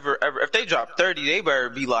should never ever. If they drop 30, they better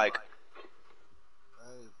be like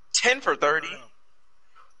 10 for 30. Like I'm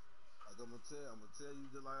gonna tell you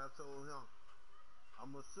just like I told him.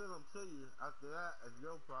 I'm gonna send them to you. After that, it's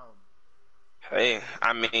your problem. Hey,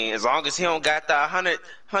 I mean, as long as he don't got that 100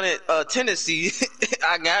 tendency,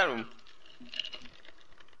 I got him.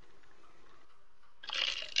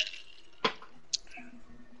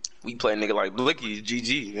 We play a nigga like Blicky,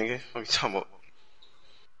 GG, nigga. What you talking about?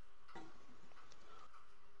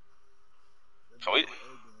 So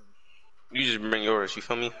you just bring yours, you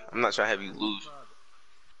feel me? I'm not trying to have you lose.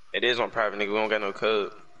 It is on private, nigga. We don't got no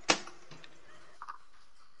code.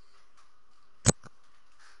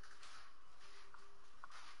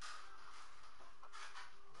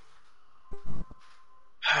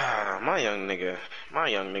 My young nigga,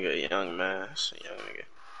 young man. That's a young nigga.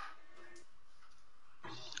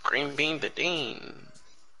 Green bean the dean.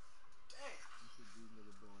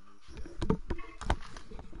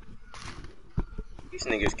 These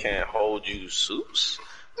niggas can't hold you, Soups.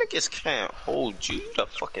 Niggas can't hold you. You the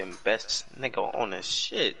fucking best nigga on this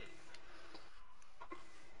shit.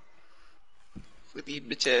 What these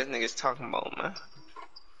bitch ass niggas talking about, man?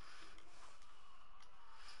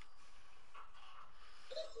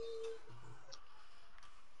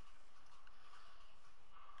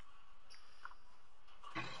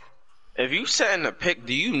 If you setting a pick,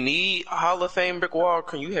 do you need a Hall of Fame brick wall, or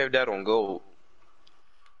can you have that on gold?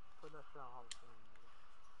 Who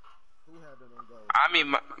had that on gold? I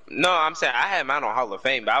mean, no, I'm saying I had mine on Hall of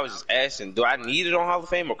Fame, but I was just asking, do I need it on Hall of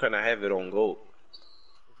Fame, or can I have it on gold?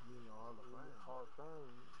 Hall of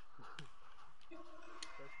Fame.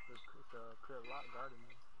 That's the clear lock guarding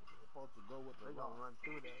me. Supposed to go with the They gonna run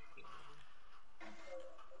through that shit.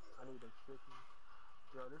 I need them sticky.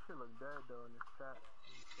 Yo, this shit look dead though in this chat.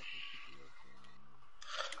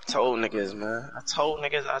 I told niggas, man. I told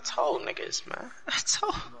niggas, man. No,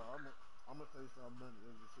 I'm gonna say something.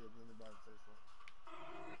 Just see if anybody say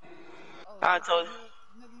something. Oh, I told you.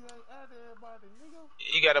 Nigga, you ain't at everybody, nigga.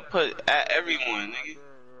 You gotta put at everyone, nigga.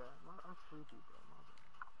 Yeah. I'm sleepy,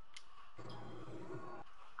 bro.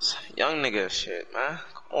 Young nigga shit, man.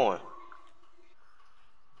 Come on.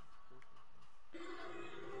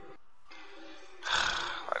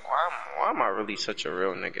 Like, why am I really such a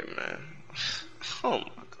real nigga, man? Oh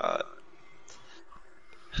my god.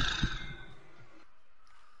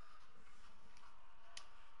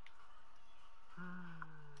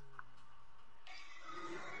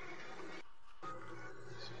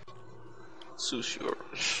 Sushi or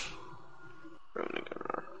real nigga,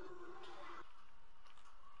 man.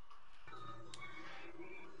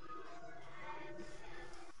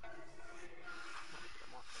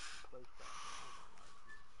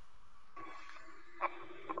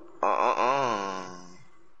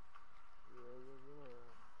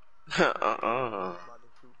 About to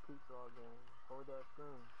shoot peaks all game. Hold that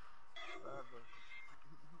screen. Forever.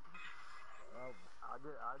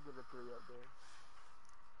 I'll give a 3 up there.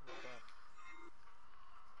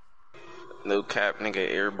 No cap, nigga,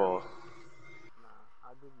 airball. Nah,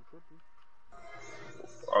 I'll give you 50.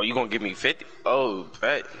 Oh, you gonna give me 50? Oh,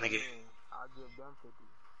 bet, nigga. I'll give them 50.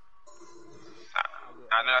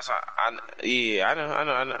 I know that's I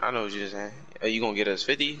know what you're saying. You gonna get us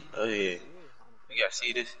 50? Oh yeah. You gotta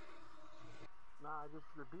see this. Nah, just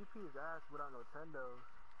the BP is ass without no tendos.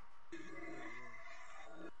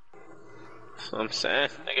 That's what I'm saying,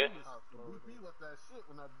 nigga. BP was that shit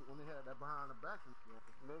when they had that behind the back and shit.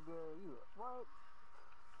 Nigga, you what?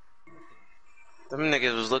 Them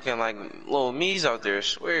niggas was looking like little me's out there. I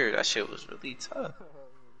swear that shit was really tough.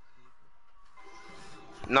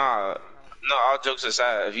 Nah, all jokes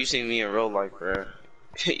aside, if you see me in real life, bruh,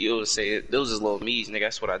 You'll say it. Those is little me's, nigga.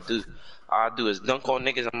 That's what I do. All I do is dunk on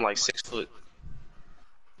niggas. I'm like 6 foot.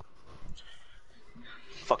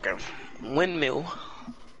 Fucking windmill.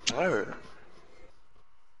 Word.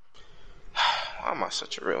 Why am I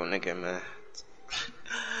such a real nigga, man?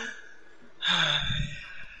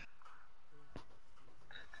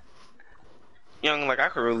 Young, like, I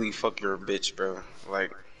could really fuck your bitch, bro.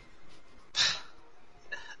 Like,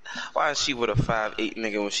 why is she with a 5'8"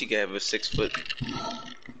 nigga when she got a 6 foot?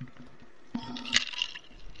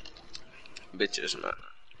 Bitches, man.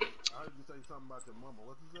 I heard you say something about your mama.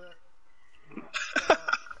 What you said?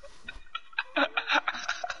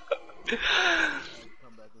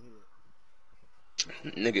 Come back in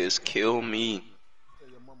here. Niggas kill me. Say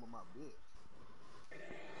your mama my bitch.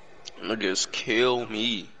 Niggas kill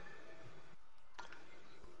me.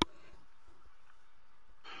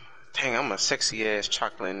 Dang, I'm a sexy ass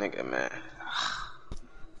chocolate nigga, man.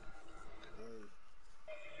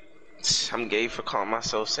 I'm gay for calling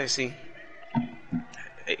myself sexy.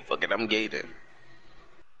 Hey, fuck it, I'm gay then.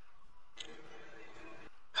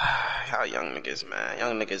 Y'all young niggas, man.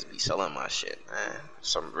 Young niggas be selling my shit, man.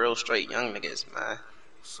 Some real straight young niggas, man.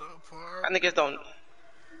 So far. Y'all niggas don't.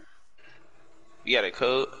 You got a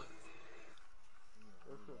code?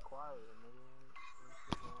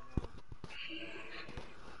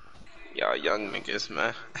 Y'all young niggas,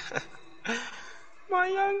 man. My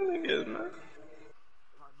young niggas, man.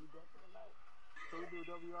 So we do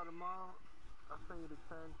WR tomorrow. I'll send you the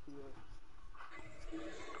 10 to your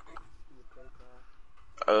PayPal.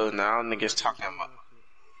 Oh, now niggas talking about.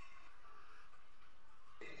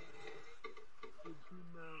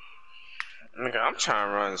 Nigga, I'm trying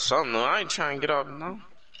to run something. I ain't trying to get up, no.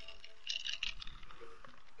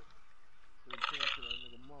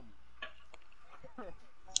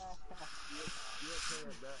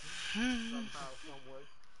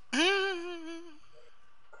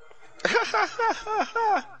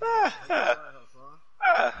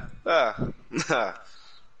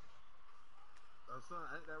 Son,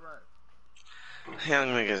 ain't that right? Young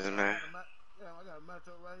niggas, man. Yeah, I got a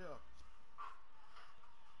matchup right here.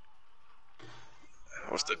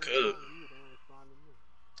 What's the code?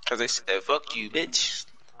 Cause they said, fuck you, bitch.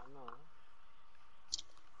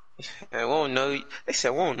 They won't know you. They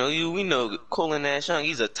said, won't know you. We know Colin Nash Young.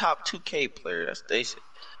 He's a top 2K player. That's they said.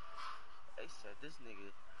 They said this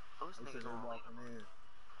nigga. Those niggas on walking in.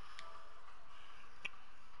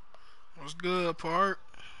 What's good, Park?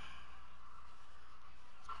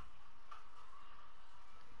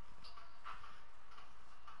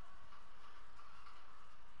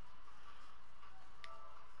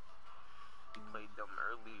 We played them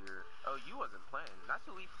earlier. Oh, you wasn't playing. Not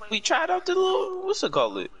till we played. We tried out the little. What's it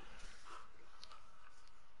called? How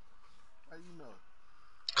you know?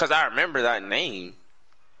 Cause I remember that name.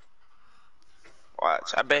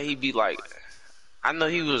 Watch. I bet he'd be like. I know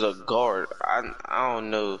he was a guard. I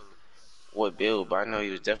don't know what build, but I know he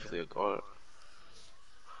was definitely a guard.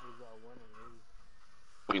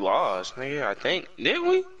 We lost, nigga. I think, didn't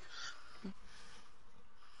we?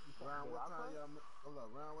 Round what time y'all? Hold up.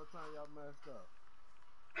 Round what time y'all messed up?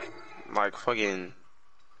 Like fucking.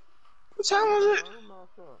 What time was it?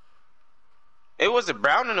 It wasn't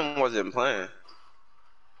Brown and them wasn't playing.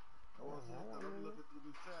 I want to see him look at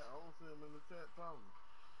the chat. I want to see him in the chat talking.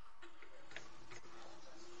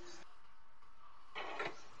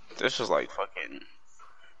 This was like fucking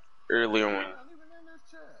earlier on. Not even in this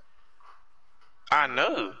chat. I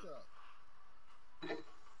know.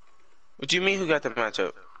 What do you mean? Who got the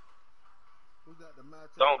matchup? Who got the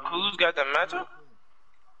matchup? Don't Kuz got the matchup?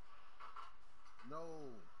 No.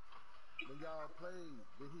 When y'all played,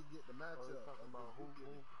 did he get the matchup? We're talking about who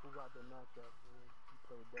got the matchup when he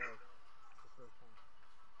played Daz the first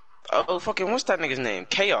time. Oh, fucking, what's that nigga's name?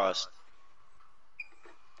 Chaos.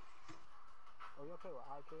 Oh, y'all play with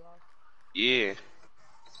IKR? Yeah.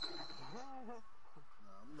 Nah,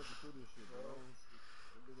 I'm looking through this shit, bro.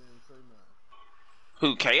 They didn't say nothing.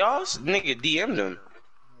 Who, Chaos? Nigga DM'd him. No. Yeah,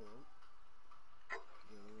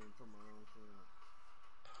 they ain't talking about what I'm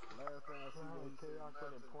saying. Last time I seen him, Chaos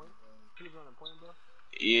running point? He was running point, bro?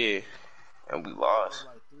 Yeah. And we it lost.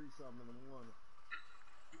 was like 3 something in the morning.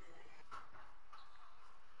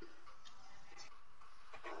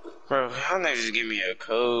 Bro, y'all niggas just give me a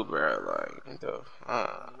code, bro. Like, what the Wait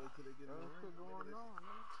till they get in the ring. Going on, man.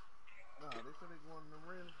 Nah, they said they going in the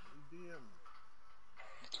ring. You DM me.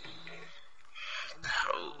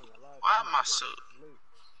 Oh, why am I so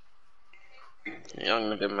young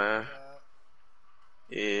nigga, man?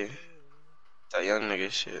 Yeah, that young nigga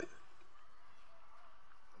shit.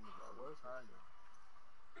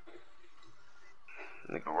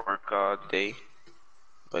 Nigga work all day,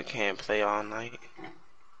 but can't play all night.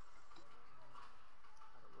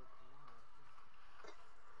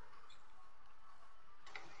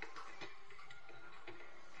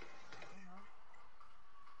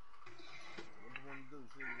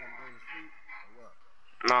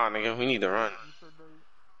 nigga, we need to run. You said they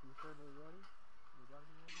ready? They gotta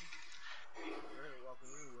be ready? They're walking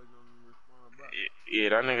in, waiting on them to respond back. Yeah,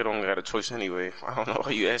 that nigga don't got a choice anyway. I don't know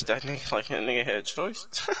why you asked that nigga like that nigga had a choice.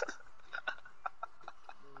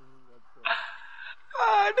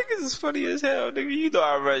 Ah, niggas is funny as hell, nigga. You know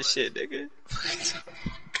I run shit, nigga.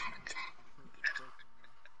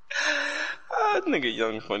 Ah, nigga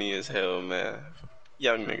young funny as hell, man.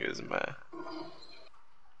 Young niggas, man. Nigga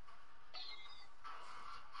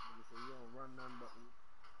say you don't run nothing but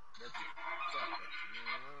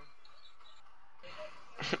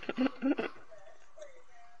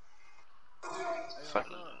Hey, Fuck.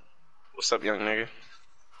 son, What's up, young nigga?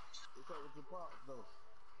 what's up with your pops, though?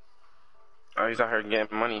 Oh, he's out here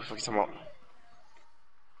getting money. What you talking about?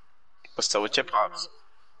 What's up with your pops?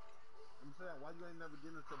 I'm saying, why you ain't never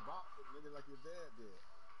get into boxing, nigga, like your dad did?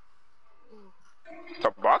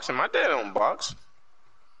 The boxing? My dad don't box.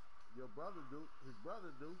 Your brother do. His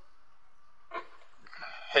brother do.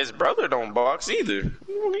 His brother don't box either.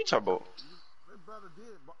 What are you talking about? His brother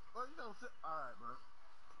did. Well, you know, alright, bro.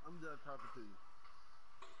 I'm just talking to you.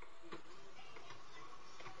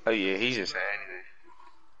 Oh yeah, he's just saying anything.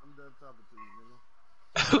 I'm done talking to you,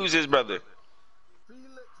 nigga. Who's his brother?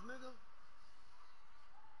 Felix, nigga.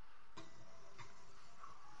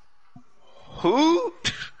 Who?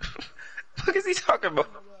 What is he talking about?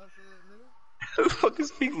 You know what I said, nigga? Who the fuck is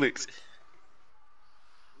Felix? He's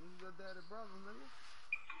your daddy brother,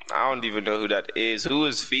 nigga. I don't even know who that is. Who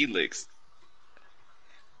is Felix?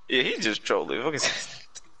 Yeah, he's just trolling. What is that?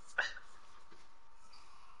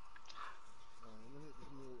 Let me hit this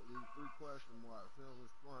nigga with these 3 question marks. If he don't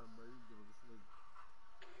respond, bro, you give this nigga.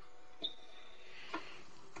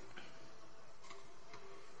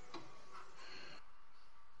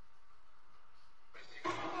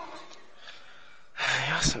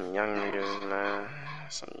 Y'all some young niggas, man.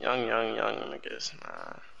 Some young niggas,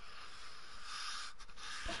 man.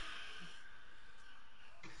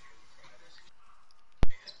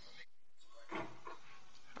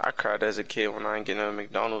 I cried as a kid when I ain't getting no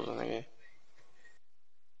McDonald's, nigga.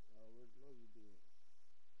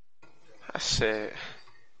 I said,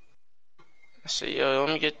 yo,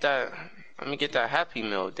 let me get that Happy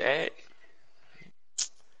Meal, Dad.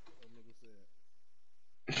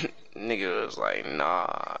 Nigga was like,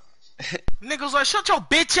 nah. Nigga was like, shut your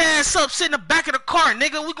bitch ass up, sit in the back of the car,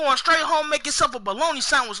 nigga. We going straight home, make yourself a bologna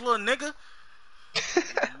sandwich, little nigga.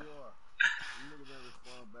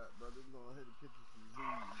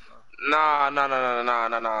 Nah.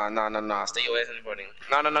 Stay your ass in the recording.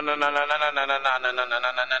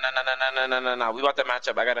 No. We about to match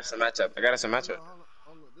up. I got us a matchup. Hold on.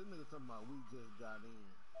 This nigga talking about we just got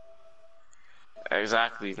in.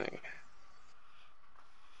 Exactly, nigga.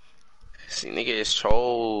 See, nigga, it's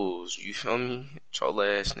trolls. You feel me? Troll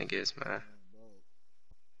ass niggas, man.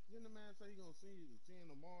 Didn't the man say he gonna see him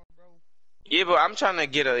tomorrow, bro? Yeah, but I'm trying to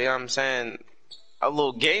get a, you know what I'm saying, a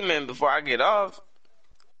little game in before I get off.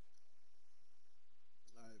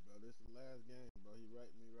 Alright, bro, this is the last game, bro. He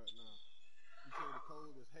writing me right now. You say the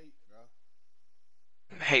code is hate, bro.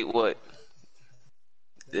 Hate what?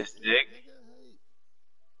 This dick? Nigga, hate.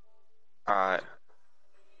 Alright.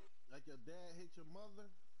 Like your dad hate your mother?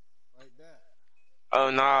 Like that. Oh,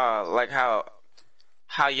 nah, like how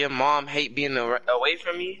your mom hate being away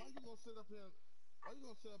from me? Why you gonna sit up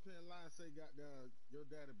here and lie and say goddamn your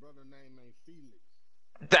daddy brother name ain't Felix?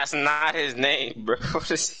 That's not his name, bro. Ain't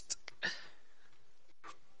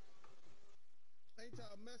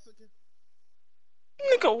y'all Mexican?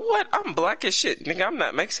 Nigga, what? I'm black as shit. Nigga, I'm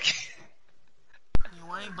not Mexican.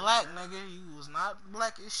 You ain't black, nigga. You was not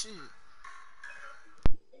black as shit.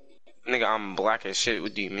 Nigga, I'm black as shit.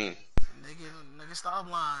 What do you mean? Nigga, stop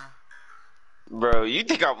lying. Bro, you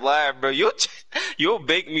think I'm lying, bro? You'll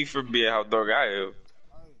bake me for being how dark I am. Hey,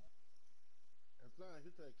 and son, he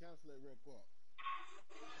said cancel it real quick.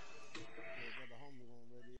 Yeah, the homie won't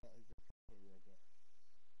ready out. He said cancel it real quick.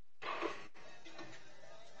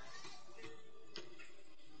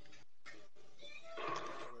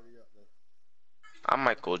 Already up there. I'm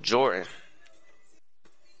Michael Jordan.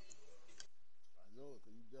 I know it,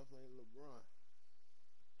 cause you definitely ain't LeBron.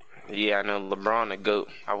 Yeah, I know LeBron the GOAT.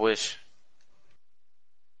 I wish.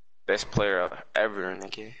 Best player ever,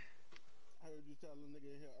 nigga. I heard you tell a nigga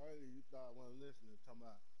in here earlier you thought I wasn't listening. Talking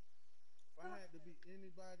about if I had to be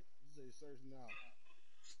anybody, you say search now.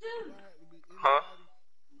 If I had to be anybody, Huh?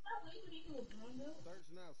 search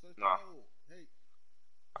now, search Nah. the code. Hey,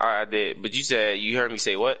 Alright, I did. But you heard me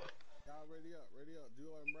say what? y'all ready up,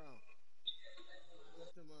 Jordan Brown.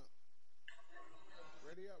 Lift him up.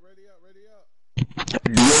 Ready up.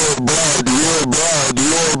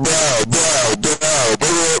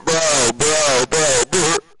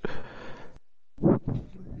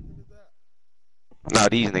 Nah,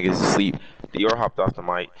 these niggas asleep. Dior hopped off the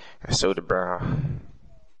mic, and so did Brown.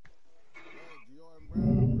 Yo, Dior and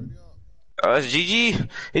Brown, ready up. It's GG.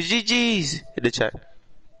 It's GG's. Hit the chat.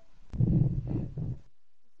 What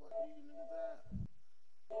these niggas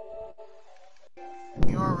at?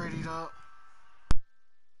 You already up.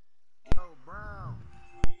 Yo, Brown.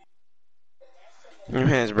 Your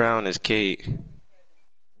hands Brown is Kate. What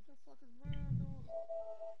the fuck is Brown doing?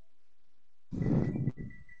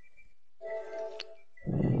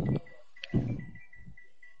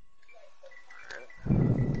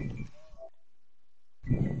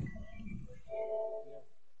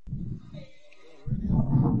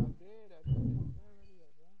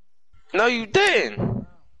 No, you didn't. Brown.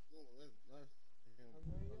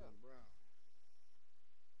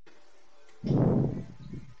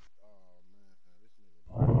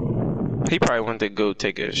 He probably went to go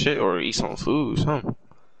take a shit or eat some food, something.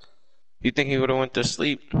 You think he would've went to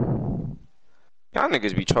sleep? Y'all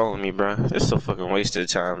niggas be trolling me, bro. It's so fucking waste of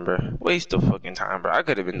time, bro. Waste of fucking time, bro. I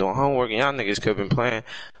could've been doing homework and y'all niggas could've been playing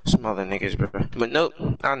some other niggas, bro. But nope,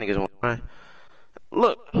 y'all niggas won't play.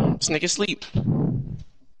 Look, this nigga sleep.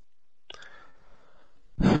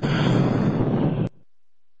 Yo,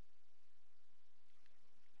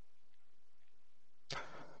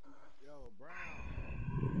 Brown.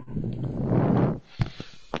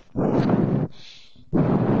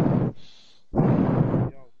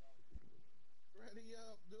 Ready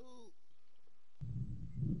up, dude.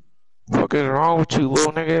 Fuck is wrong with you,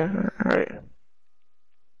 little nigga? Alright.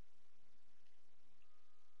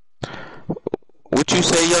 What you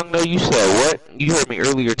say, young? No, you said what? You heard me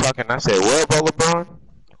earlier talking. I said what about LeBron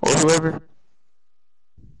or whoever?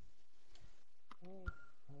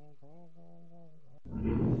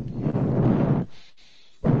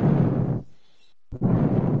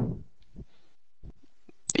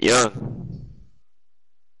 Young.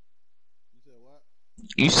 You said what?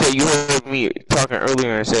 You said you heard me talking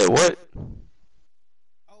earlier and said what?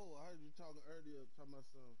 Oh, I heard you talking earlier, talking about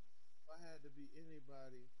some. If I had to be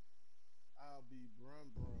anybody, I'll be Brun.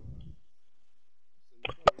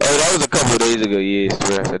 Oh, that was a couple of days ago. Yeah,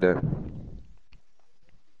 swear I said that.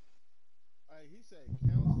 Hey, he said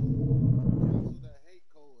counsel that hate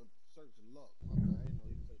code and search luck. My bad, I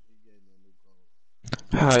didn't know he gave me a new code.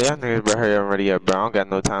 Y'all niggas better hurry up, ready up, bro. I don't got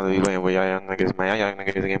no time to be waiting with y'all young niggas, man. Y'all young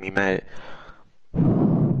niggas get me mad.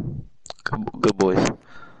 Good boys.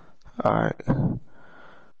 Alright. They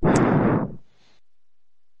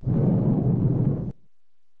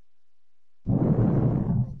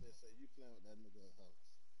say you playing with that nigga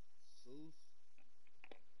Seuss.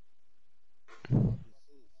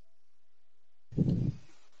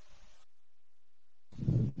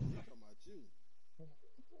 He talking about you.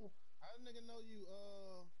 How the nigga know you,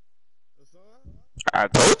 the son? I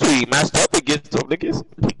told you he matched up against them niggas.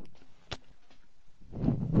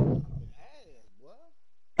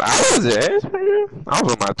 I was ass, nigga. I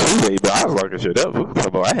was on my two-way, but I was locking shit up.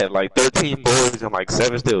 I had like 13 boards and like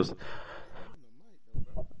 7 steals.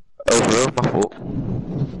 Oh, bro, my fault.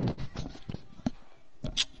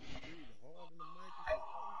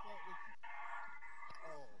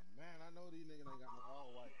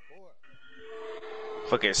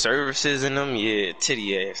 Fucking services in them, yeah,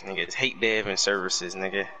 titty ass niggas. Hate Dev and services,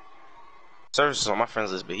 nigga. Services on my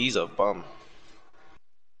friends list, but he's a bum.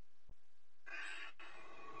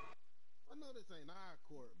 I know this ain't our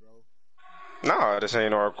court, bro. Nah, this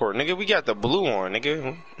ain't our court, nigga. We got the blue on,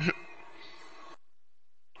 nigga.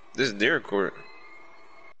 This is their court.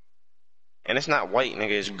 And it's not white,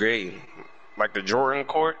 nigga, it's gray. Like the Jordan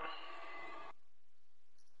court.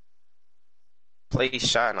 Play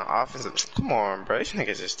shot in the offense. Come on, bro. This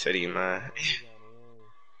nigga's just titty, man.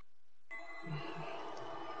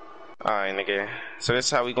 Alright, nigga. So this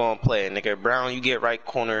is how we gonna play it, nigga. Brown, you get right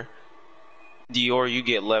corner. Dior, you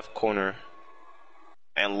get left corner.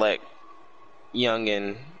 And let Young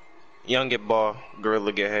get ball,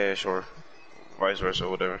 Gorilla get hash, or vice versa,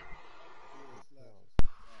 whatever.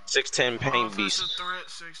 6'10" paint beast. Threat,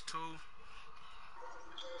 6'2".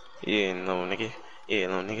 Yeah, no, nigga. Yeah,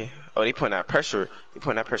 no, nigga. Oh, they putting that pressure. They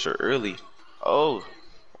putting that pressure early. Oh,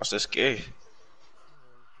 watch this game.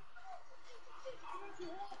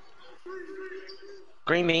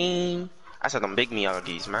 Green bean. I said them big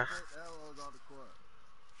Miyagi's, man.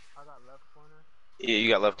 I got left corner. Yeah, you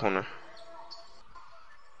got left corner.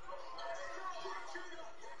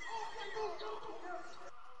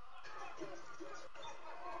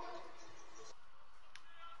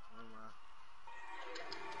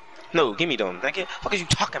 No, give me them, nigga. What is you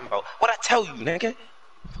talking about? What I tell you, nigga?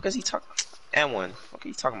 What is he talking? And one. What are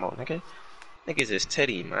you talking about, nigga? Niggas is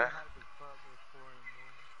titty, man.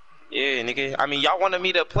 Yeah, nigga. I mean, y'all wanted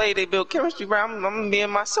me to play. They build chemistry, bro. I'm being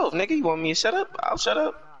myself, nigga. You want me to shut up? I'll shut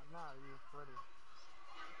up. Nah, you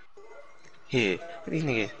funny. Here, these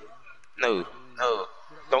niggas. No, no.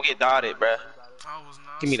 Get Don't up, get dotted, bro. you got it. I was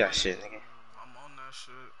not Give me that saying. shit, nigga. I'm on that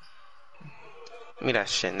shit. Give me that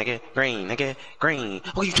shit, nigga. Green, nigga. Green.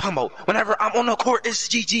 What you talking about? Whenever I'm on the court, it's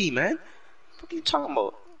GG, man. What you talking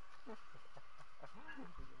about?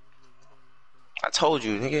 I told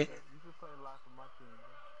you, nigga. You should play a lot for my team,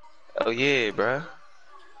 bro. Oh yeah, bro.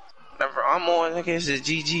 Whenever I'm on, nigga, it's just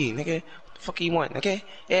GG, nigga. What the fuck you want, nigga?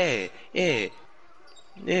 Yeah, yeah,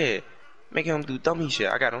 yeah. Make him do dummy shit.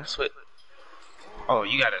 I got him switch. Oh,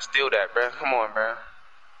 you gotta steal that, bro. Come on, bro.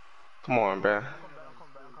 Come on, bro. I'm come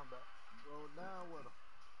back. Go down with him.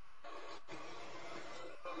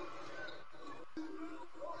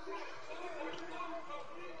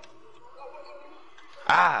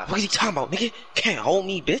 Ah, what are you talking about, nigga? Can't hold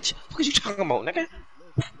me, bitch. What are you talking about, nigga? Listen,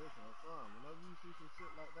 Hassan. Whenever you see some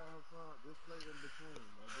shit like that, Hassan, just play in between.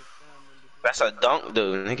 Like, just stand in between. That's a dunk,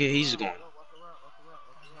 dude, nigga. He's going. Watch the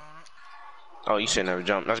route. Oh, you should never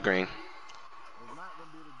jump. That's green. It's not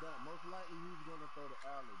gonna be the dunk. Most likely he's gonna throw the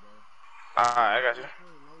alley, bro. Alright, I got you. As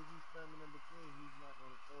long as he's standing in between, he's not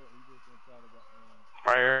gonna throw it. He's just gonna try to get.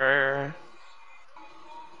 Right.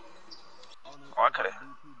 Oh, I could've.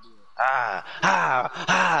 DP did.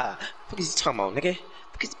 Fuck is he talking about, nigga?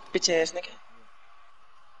 Fuck is bitch ass nigga.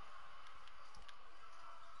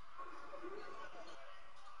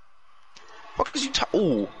 Fuck is you talking?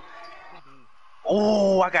 Ooh.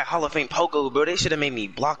 Oh, I got Hall of Fame Pogo, bro. They should have made me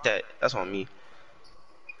block that. That's on me.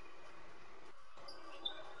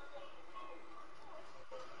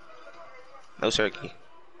 No turkey. You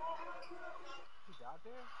got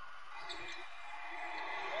there?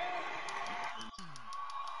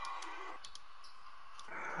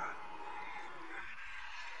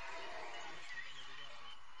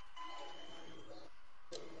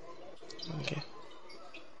 Okay.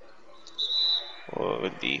 What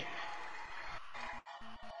would the?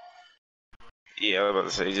 Yeah, I was about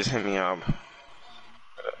to say, just hit me up. I'm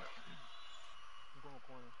going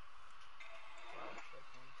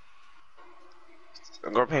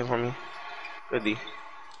corner. Go paint for me. With the.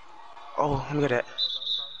 Oh, let me get that.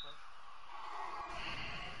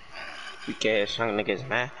 Weak ass young niggas,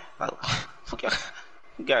 man. Like, fuck y'all.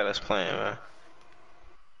 You got us playing, man.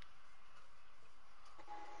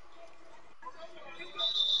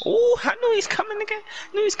 Ooh, I knew he's coming,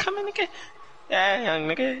 nigga. Yeah, young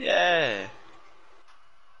nigga. Yeah.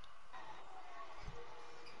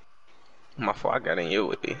 My fault, I got in your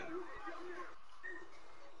way.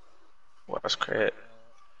 What's crap?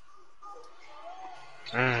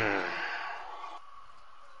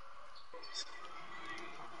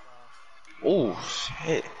 Ooh,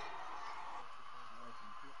 shit.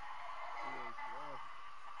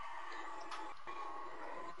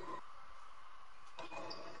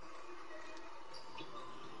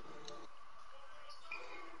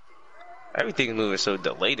 Everything's moving so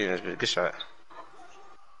delayed in this bitch. Good shot.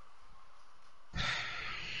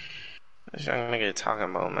 This young nigga talking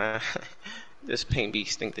about, man. This paint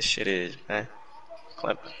beast think the shit is, man.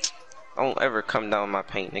 Don't ever come down my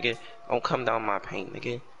paint, nigga. Don't come down my paint,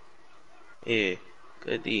 nigga. Yeah,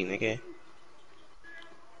 good D, nigga.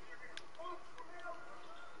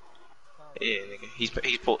 Yeah, nigga. He's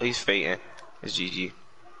fading. It's GG.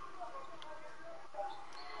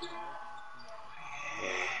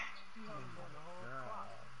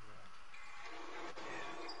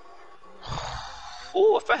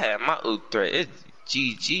 Ooh, if I had my oop threat, it's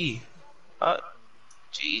GG.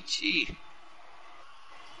 GG.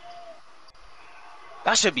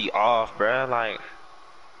 That should be off, bruh. Like.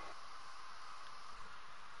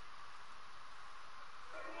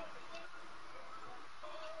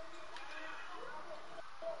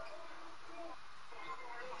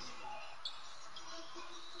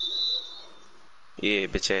 Yeah,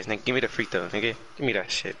 bitch ass nigga. Give me the free throw, nigga. Give me that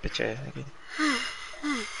shit, bitch ass nigga.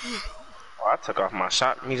 Oh, I took off my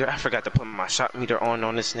shot meter. I forgot to put my shot meter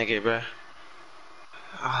on this nigga, bruh.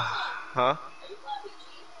 Huh?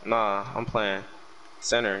 Nah, I'm playing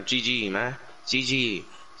center. GG, man. GG,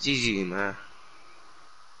 man.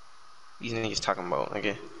 These niggas talking about,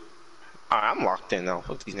 nigga. Alright, I'm locked in now.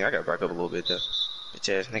 Fuck these niggas. I gotta back up a little bit, though. Bitch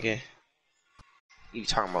ass nigga. You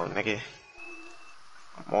talking about, nigga?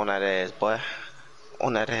 I'm on that ass, boy.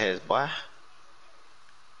 On that ass, boy.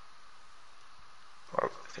 Oh,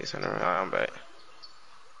 face center. Alright, I'm back.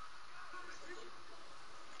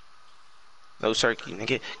 No turkey,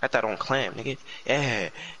 nigga. Got that on clam, nigga. Yeah,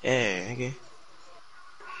 nigga.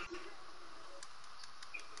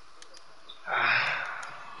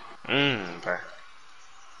 Bruh.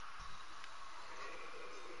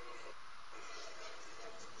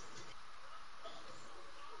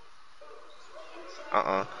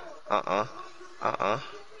 Uh-uh. Uh-uh. Uh-uh.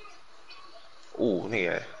 Ooh,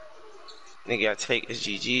 nigga. Nigga, I take his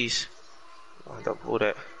GG's. I don't pull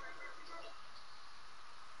that.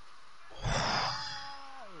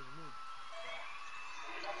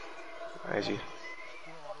 As you.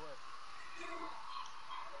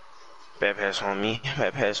 Bad pass on me.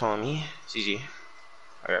 Bad pass on me. GG.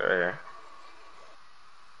 I got it right here.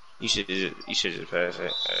 You should just pass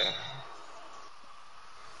it.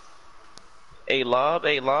 A lob,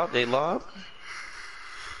 a lob, a lob.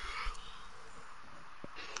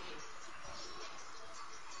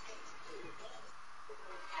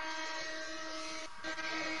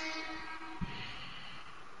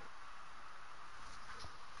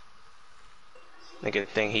 Nigga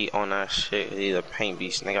think he on that shit. He's a paint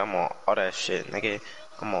beast. Nigga, I'm on all that shit. Nigga,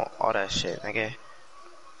 I'm on all that shit. Nigga,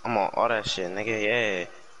 I'm on all that shit. Nigga, yeah.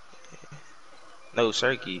 No,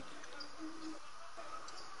 Serky.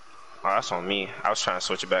 Oh, that's on me. I was trying to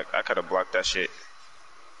switch it back. I could have blocked that shit.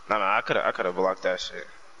 No, I could have blocked that shit.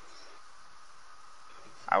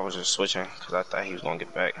 I was just switching because I thought he was gonna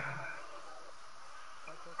get back.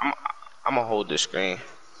 I'm gonna hold the screen.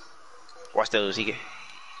 Watch those. He get.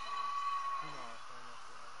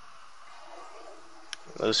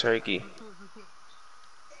 No Serky.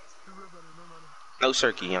 No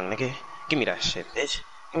Serky, young nigga. Give me that shit, bitch.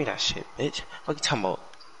 Give me that shit, bitch. What you talking about?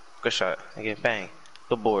 Good shot, nigga. Bang.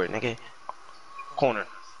 Good board, nigga. Corner.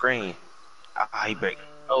 Green. Ah, he break.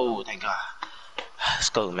 Oh, thank God. Let's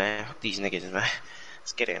go, man. Fuck these niggas, man.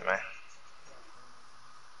 Let's get in, man.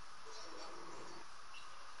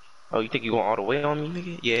 Oh, you think you going all the way on me,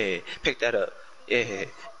 nigga? Yeah. Pick that up. Yeah.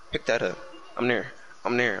 Pick that up. I'm there.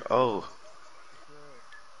 I'm there. Oh.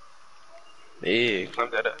 Yeah.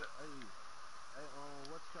 Climb that up. Hey,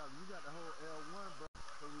 what's up? You got the whole L1, bro,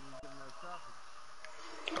 so we can get in that chopper.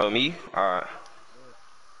 Oh, me? Alright.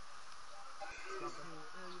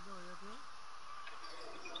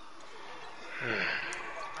 I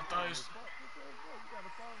thought he was...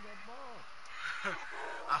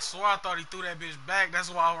 I swear I thought he threw that bitch back.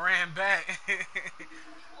 That's why I ran back.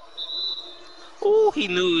 Ooh, he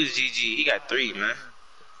knew it was GG. He got 3, man.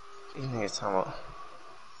 These niggas talking about.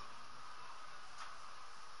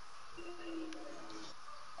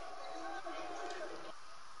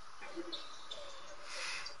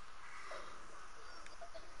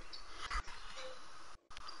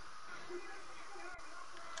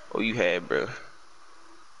 Oh, you had, bro.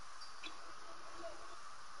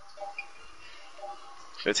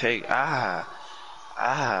 But take these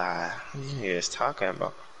niggas talking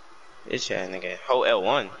about. Bitch ass nigga. Whole L1. Yeah, you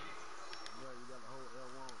got the whole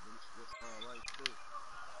L1 with right stick.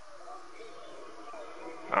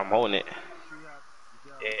 I'm holding it. You see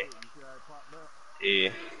how Yeah. it popped up?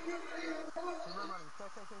 Yeah.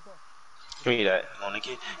 Give me that, little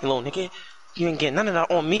nigga. Little nigga. You ain't getting none of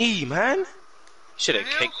that on me, man. Should've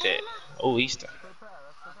kicked that. Oh, Easter. I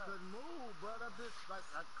couldn't move, bro. That bitch, like,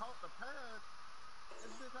 I caught the pass.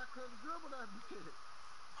 That bitch, I couldn't dribble that bitch.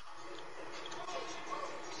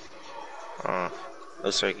 No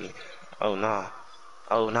Serky. Oh, nah.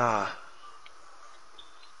 Oh, nah.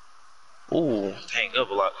 Ooh, dang, good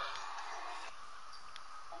block.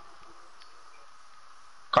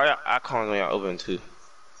 Call your icons when y'all open, too.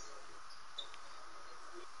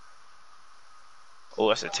 Oh,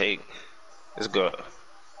 that's a take. It's good.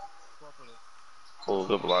 Oh,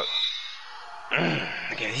 good block.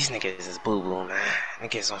 Okay, these niggas is boo-boo, man.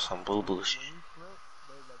 Niggas on some boo-boo shit.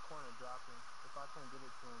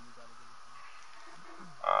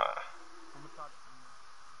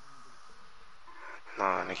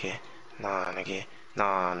 Nah, nigga. Nah, nigga.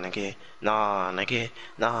 Nah, nigga. Nah, nigga.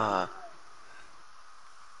 Nah.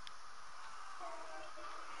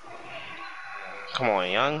 Come on,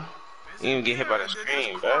 young. You didn't get hit by the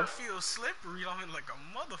screen, bro. This court feels slippery on it like a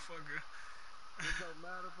motherfucker. It don't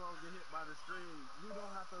matter if I don't get hit by the screen. You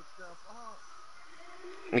don't have to step up.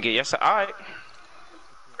 Nigga, yes, alright.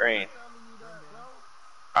 Green. I'm telling you that,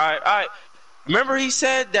 bro. Alright. Remember he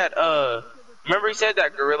said that,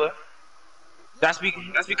 Gorilla? That's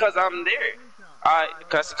because I'm there. Alright,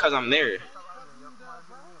 because I'm there.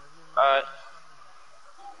 Alright.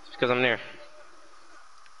 Because I'm there.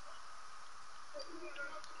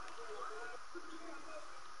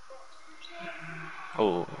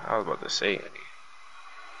 Oh, I was about to say it.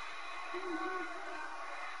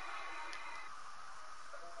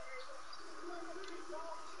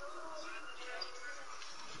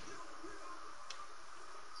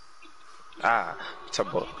 What's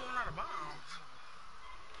up, boy?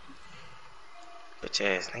 Bitch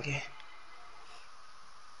ass nigga.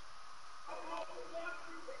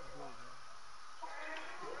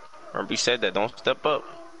 Remember you said that, don't step up.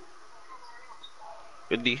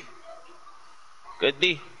 Good D. Good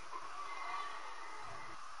D.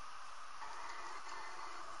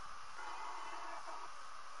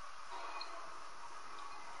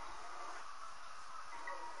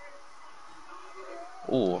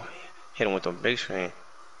 Ooh, hit him with the big screen.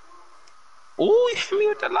 Ooh, he hit me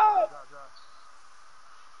with the lob. Drop, drop.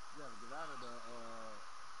 You gotta get out of the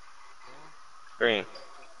Green. Come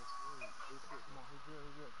on, he's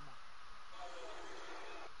good, come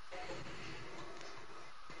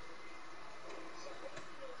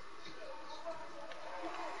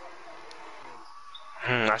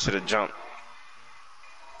on. I should have jumped.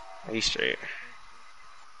 He's straight.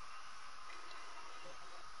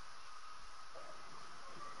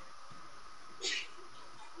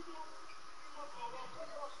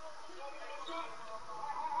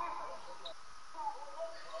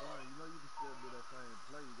 Brian, you know you can still do that same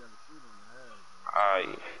play. You gotta shoot on the half.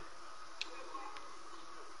 Alright.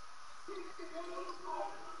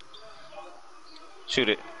 Shoot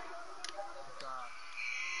it.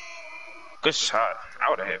 Good shot. I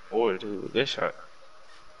would have hit forward, dude. Good shot.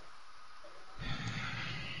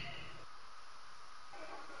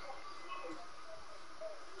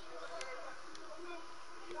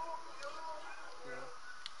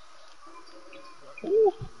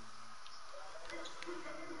 Ooh.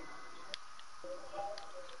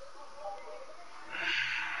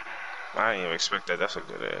 I didn't even expect that. That's a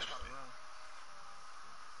good ass.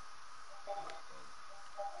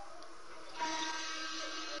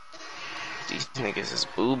 These niggas is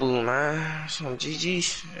boo boo, man. Some GG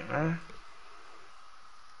shit, man.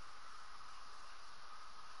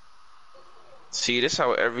 See, this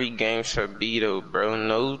how every game should be, though, bro.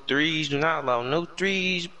 No threes. Do not allow no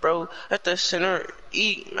threes, bro. Let the center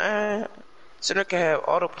eat, man. Center can have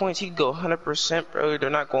all the points. He can go 100%, bro. They're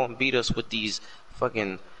not going to beat us with these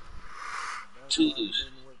fucking twos.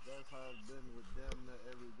 That's how it's been with them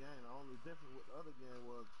every game. The only difference with the other game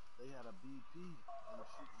was they had a BP and a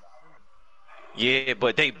shooting center. Yeah,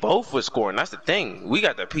 but they both was scoring. That's the thing. We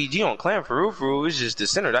got the PG on Clan for real. It's just the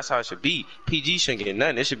center. That's how it should be. PG shouldn't get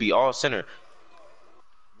nothing. It should be all center.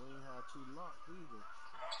 We ain't had two locks either.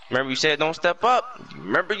 Remember you said don't step up?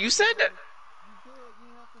 Remember you said that? You did. You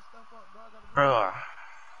ain't have to step up, bro. Bro.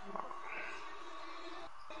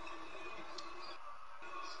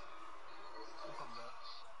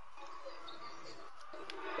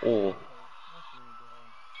 Oh.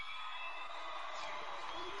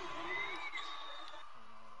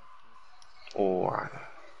 Oh.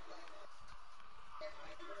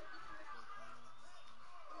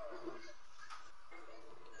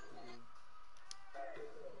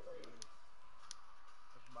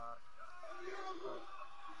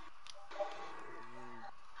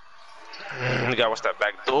 You gotta watch that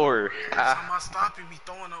back door. Somebody stopping me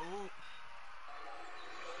throwing a oop.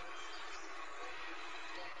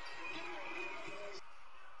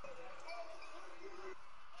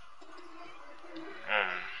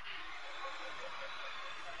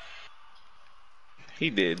 He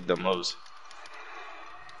did the most.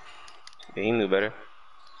 Yeah, he knew better.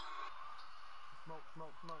 Smoke,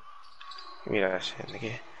 smoke, smoke. Give me that shit,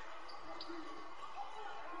 nigga.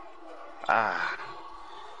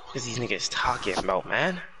 What's these niggas talking about,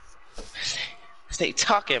 man? What's they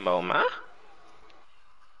talking about, man?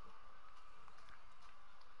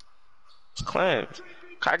 Clan,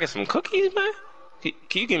 can I get some cookies, man? Can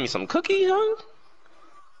you give me some cookies, huh?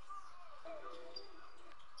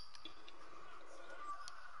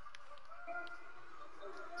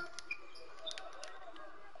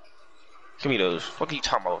 Give me those. What are you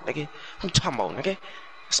talking about, nigga? What you talking about, nigga?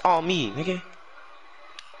 It's all me, nigga.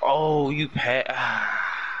 Oh, you pat.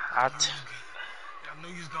 I knew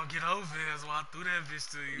you was gonna get over it, so I threw that bitch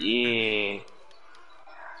to you. Yeah.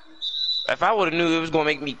 If I would have knew it was gonna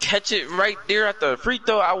make me catch it right there at the free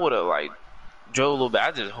throw, I would have like drove a little bit.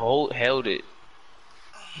 I just held it.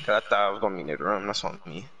 Cause I thought I was gonna be near the rim. That's on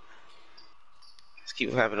me. Let's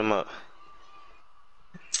keep having them up.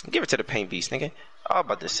 Give it to the paint beast, nigga. I was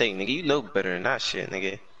about to say, nigga, you know better than that shit,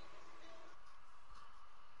 nigga.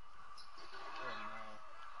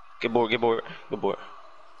 Get bored, get bored, get bored.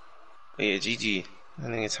 Yeah, GG.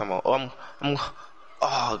 That nigga talking about,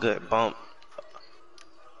 oh, good bump.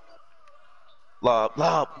 Lob,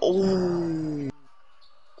 lob. Ooh.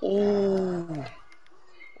 Ooh.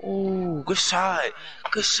 Ooh, good shot.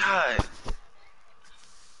 Good shot.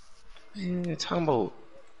 Yeah, talking about.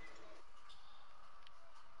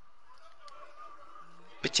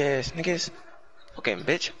 Bitch ass niggas. Okay,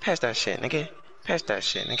 bitch. Pass that shit, nigga. Pass that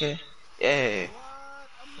shit, nigga. Yeah. What?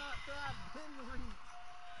 I'm not that Henry.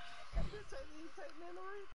 Take me in the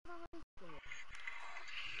reach.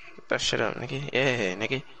 Put that shit up, nigga. Yeah,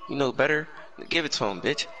 nigga. You know better. Give it to him,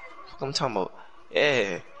 bitch. Fuck I'm talking about.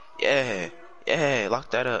 Yeah, yeah, yeah.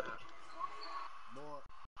 Lock that up. Boy,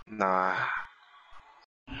 Nah.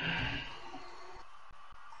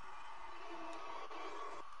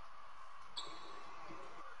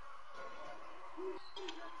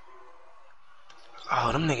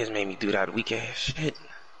 Oh, them niggas made me do that weak ass shit.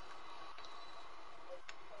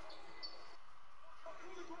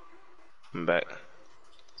 I'm back.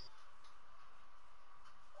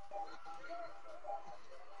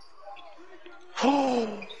 Oh,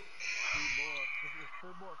 Free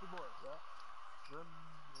board, yeah.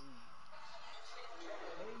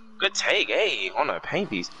 good take, hey, on a paint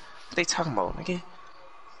piece. What they talking about, nigga?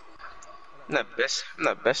 I'm not best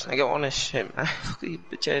nigga on this shit, man. Fuck these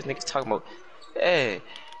bitch ass niggas talking about. Hey,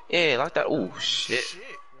 yeah, like that. Oh shit. Shit.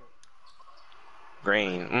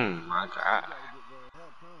 Green. My god. gotta get their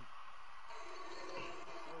help, huh?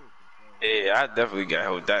 Yeah, I definitely got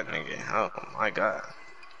help with that nigga. Oh my god.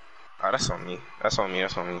 Oh, that's on me. That's on me.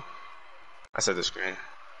 That's on me. I said the screen.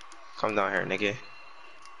 Come down here, nigga.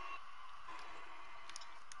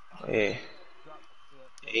 Oh, yeah.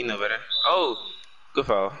 Yeah, you know better. Oh, good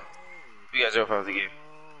foul. We got 0 fouls to give.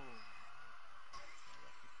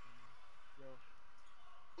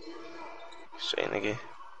 Straight, nigga.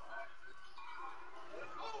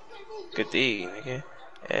 Good D, nigga.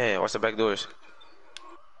 Yeah, watch the back doors.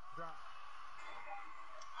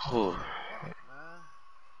 Ooh.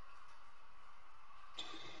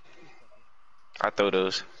 I throw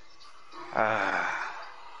those. Ah.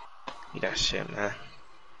 Eat that shit, man.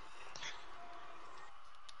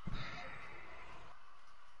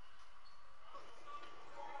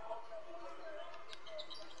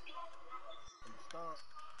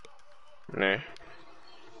 Nah.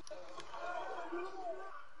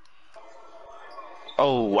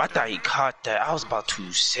 Oh, I thought he caught that. I was about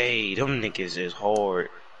to say, them niggas is hard.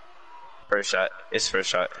 First shot. It's first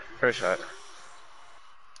shot. First shot.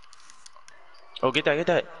 Oh, get that, get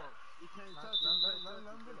that.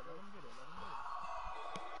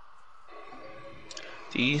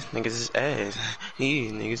 These niggas is ass.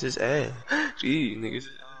 These niggas is ass. These niggas is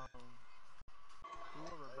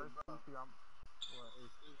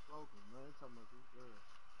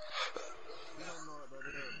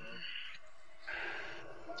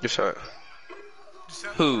Good shot.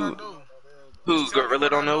 Who? Who? Gorilla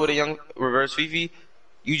don't know what a young reverse Fifi?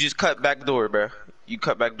 You just cut back door, bro. You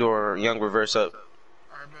cut back door, young reverse up.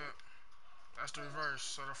 Alright, bet. That's the reverse.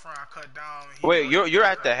 So the front I cut down. Wait, you're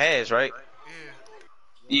at the hash, right?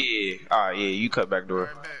 Yeah. Yeah. Alright, yeah, you cut back door.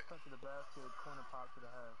 Alright, bet.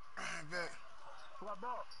 Bet.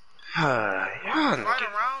 Y'all niggas. Right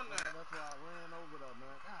around that. That's why I ran over there,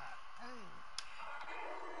 man. God dang.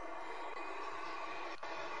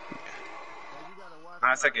 Man, you gotta watch 9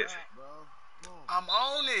 that seconds. rap, bro. Come on. I'm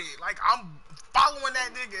on it. Like, I'm following that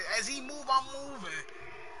nigga. As he move, I'm moving.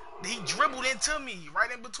 He dribbled into me,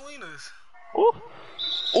 right in between us. Ooh.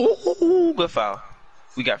 Ooh, good foul.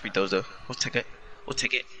 We got free throws though. We'll take it. We'll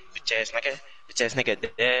take it. Bitch ass nigga. Bitch ass nigga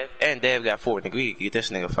Dev. And Dev got 4, nigga. We can get this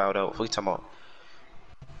nigga fouled out. What you talking about?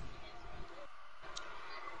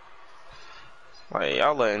 Like,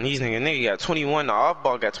 y'all letting these nigga got 21. The off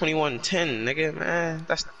ball got 21-10, nigga, man.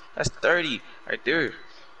 That's 30 right there.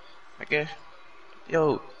 Okay.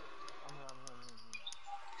 Yo.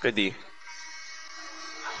 Good D.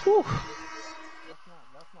 Whew. That's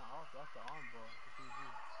not off, that's the arm ball.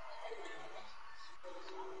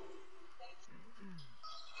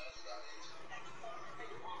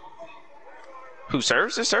 Who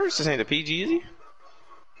serves? This serves? This ain't the PG, is he?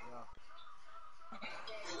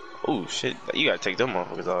 Oh shit, you gotta take them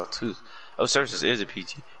motherfuckers off too. Oh, services is a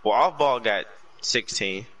PG. Well, off ball got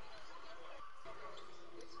 16.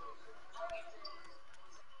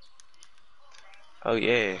 Oh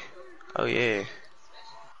yeah, oh yeah.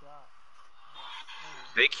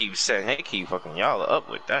 They keep saying, they keep fucking y'all up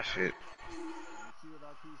with that shit. You see what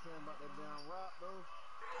I keep saying about that damn rap, though?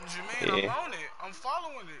 What you mean? Yeah. I'm on it. I'm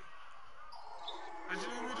following it. What you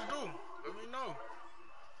need me to do? Let me know.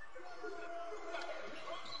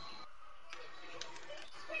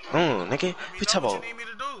 Nigga, we talk What about. you need me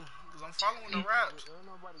to do? Cause I'm following the raps. Ain't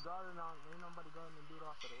nobody guarding the dude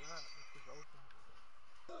off of the rap. It's just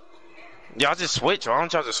open. Y'all just switch. Why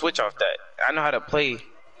don't y'all just switch off that? I know how to play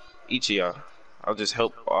each of y'all. I'll just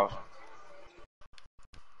help off.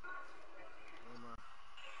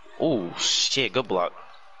 Oh shit, good block.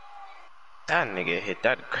 That nigga hit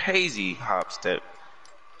that crazy hop step.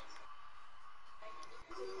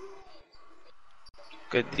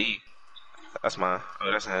 Good D. That's mine.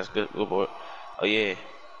 Oh, that's nice. Good boy. Oh yeah.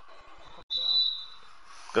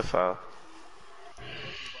 Good foul.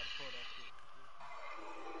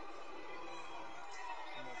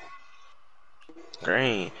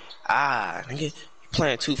 Green. Ah, nigga, you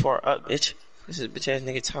playing too far up, bitch. This is bitch ass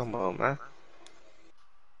nigga talking about, man.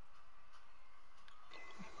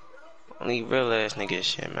 Only real ass nigga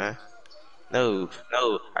shit, man. No,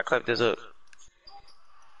 I clapped this up.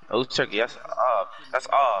 Oh, turkey, that's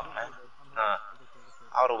off, man. Nah,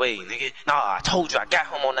 all the way, nigga. Nah, I told you I got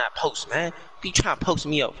him on that post, man. What you trying to post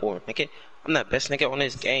me up for, nigga? I'm the best nigga on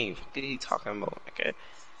this game. What are you talking about, nigga?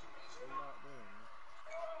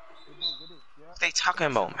 What they talking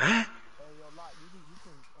about, man? Hey, yo, Lot, you can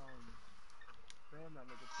spam that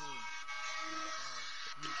nigga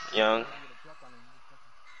too. Young, You get a pluck on him.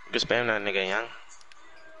 you can spam that nigga, young.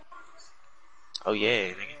 Oh yeah,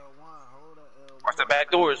 nigga. Watch the back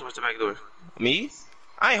doors. Watch the back doors. Me?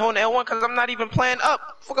 I ain't holding L1 because I'm not even playing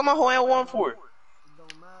up. Fuck am I holding L1 for? It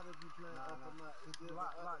don't matter if you playing up or not. It's just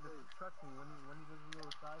Lot, just trust me. When he does a little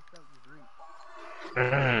side step, just reach.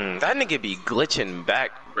 That nigga be glitching back,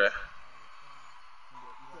 bruh. You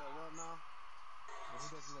said what now? When he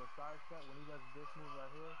does a little side step, when he does this move right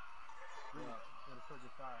here, reach. It'll switch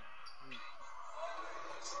your side. Reach.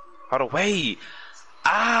 All the way.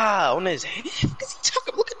 Ah, on his head.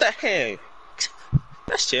 Look at that hand.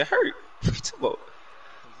 That shit hurt. What you talking about?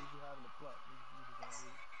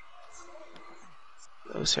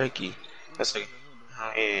 No, Turkey. That's like,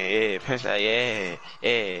 yeah, pinch that,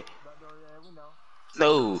 yeah.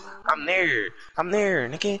 No, I'm there,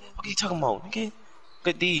 nigga. What are you talking about, nigga?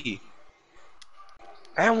 Good D.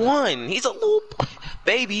 And one. He's a little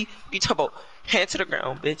baby. What you talking about? Hand to the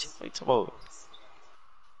ground, bitch. What you talking about?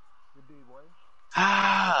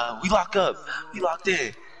 Ah, we locked up. We locked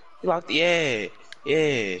in. We locked, yeah.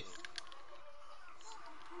 Yup.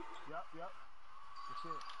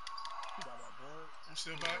 I'm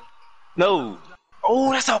still back. No.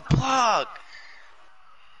 Oh, that's a block.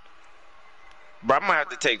 Bro, I might have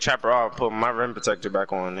to take Trapper off and put my rim protector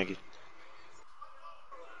back on, nigga.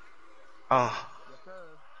 Oh,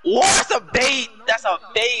 that's a bait. That's a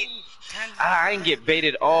bait. I ain't get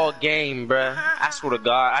baited all game, bruh. I swear to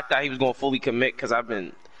God, I thought he was gonna fully commit because I've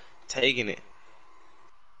been taking it.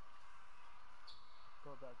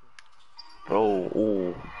 Oh,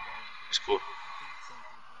 ooh. It's cool.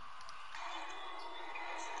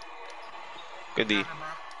 Good D.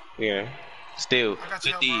 Yeah. Still.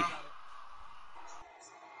 Good D.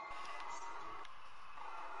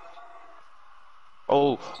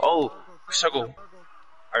 Oh. Circle.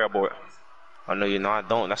 I got bored. Oh, no, you know I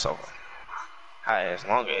don't. That's all. High ass,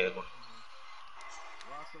 long ass. Watch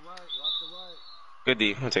the right. Good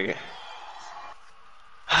D. I'll take it.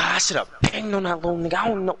 I should have banged on that little nigga. I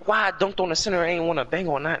don't know why I dunked on the center. I ain't want to bang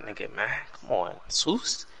on that nigga, man. Come on.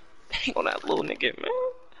 Seuss. Bang on that little nigga, man.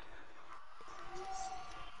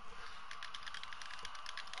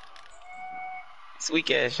 These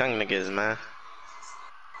weak ass young niggas, man.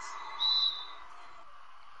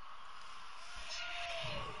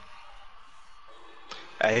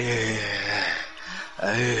 Hey.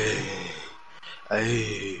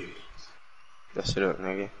 That shit up,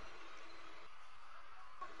 nigga.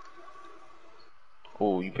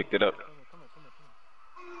 Oh, you picked it up.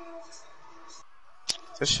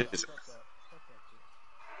 That shit is...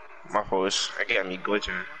 My fault. That got me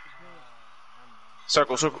glitching.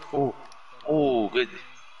 Circle. Oh, good.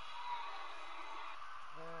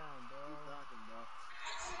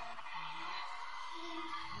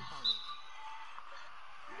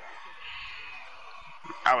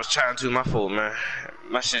 I was trying to, my fault, man.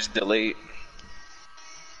 My shit's delayed.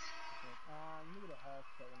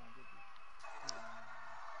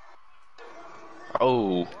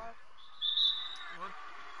 Oh. What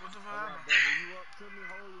the fuck happened? When you up to me,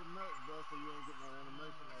 hold your nuts, bro, so you ain't get no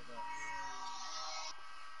animation like that.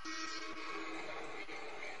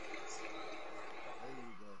 There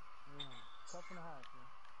you go. Tough and a half, man.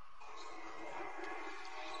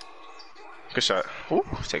 Good shot. Ooh,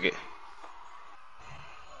 take it.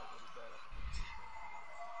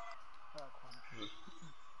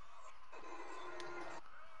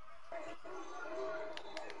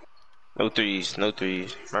 No threes. Matter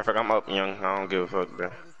of fact, I'm up, young. I don't give a fuck, bro.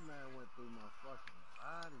 This man went through my fucking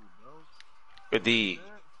body, bro. Good D.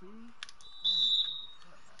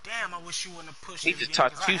 Damn, I wish you wouldn't have pushed Need it to again,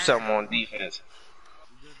 touch 'cause I you had something it. on defense.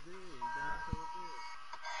 He just did. He damn sure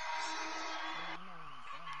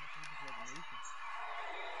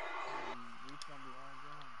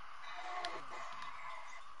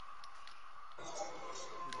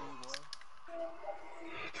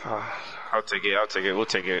did. I'll take it. We'll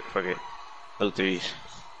take it. Fuck it. No threes.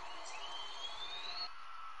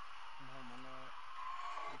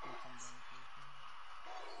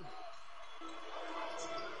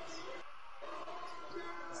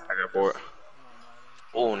 I got bored.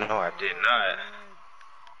 Oh, no, I did not.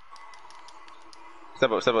 Step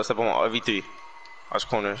up on every three. Watch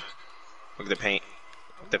corners. Look at the paint.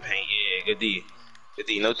 Look at the paint. Yeah, good D. Good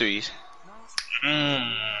D. No threes.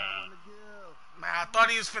 Mm. Man, I thought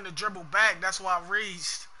he was finna dribble back. That's why I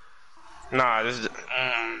reached. Nah, this is.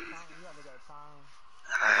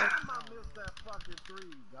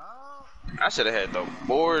 I should have had the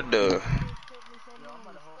board.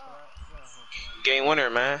 Game winner,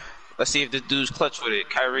 man. Let's see if this dude's clutch with it.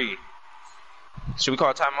 Kyrie. Should we call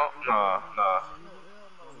a timeout? Nah.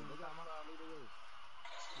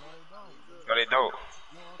 No, they don't.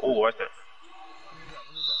 Oh, what's that?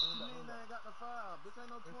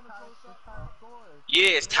 Yeah,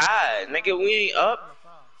 it's tied. Nigga, we ain't up.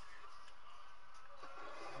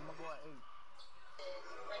 I'm gonna go at 8.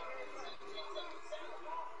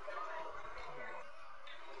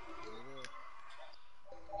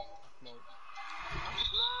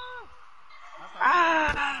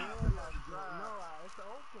 Ah. No, it's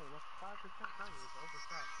open. That's 5% time. It's open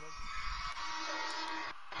shot.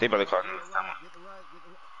 They better call another timeout.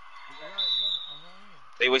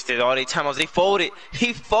 They wasted all their timeouts. They folded.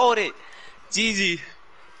 He folded. GG.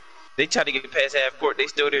 They tried to get past half court. They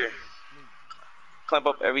still there. Clamp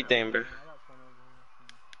up everything, bro.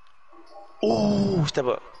 Ooh, step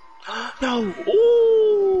up. No.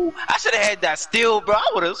 Ooh. I should have had that steal, bro.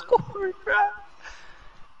 I would have scored, bro.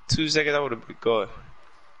 2 seconds, I would have been gone.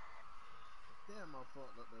 Damn, my fault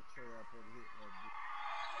that tray I put hit that bitch.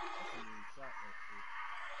 That's a mean shot, that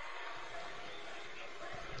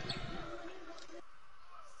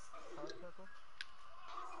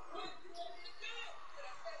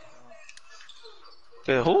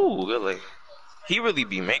shit. Yeah, ooh, good like. He really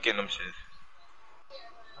be making them shit.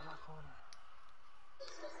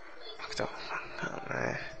 Oh,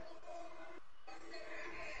 man.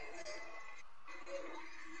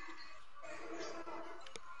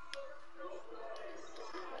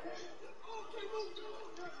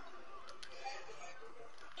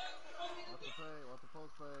 Watch the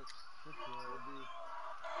post fade.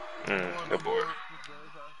 Good board.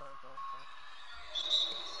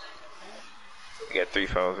 We got 3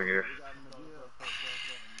 fouls again.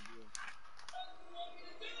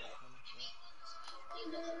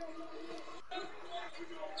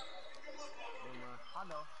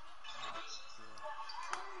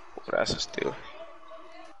 Oh, that's a steal.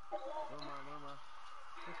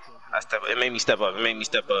 It made me step up. It made me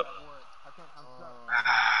step up.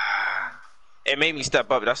 It made me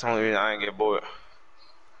step up. That's the only reason I didn't get bored.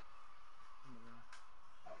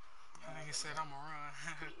 Nigga said I'm gonna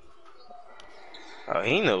run. Oh,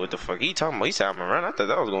 he know what the fuck he talking about. He said I'm gonna run. I thought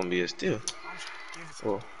that was gonna be a steal. I'm trying to give it to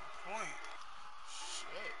Oh. him. Point.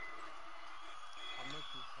 Shit.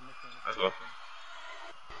 Let's go.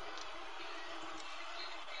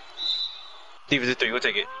 Defensive 3. We'll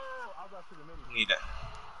take it. Need that.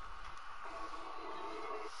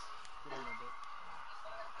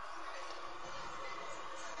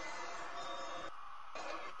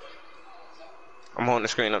 I'm holding the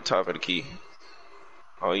screen up top of the key.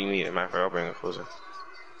 Oh, you need it, man. I'll bring it closer.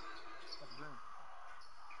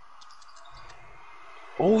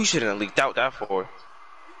 Oh, you shouldn't have leaked out that for.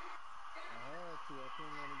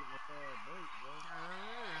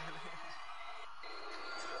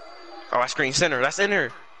 Oh, I screen center. That's in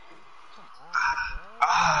there.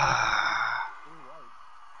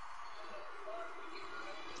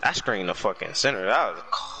 I screened the fucking center. That was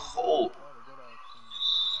cold.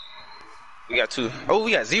 We got 2. Oh,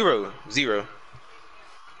 we got 0. 0.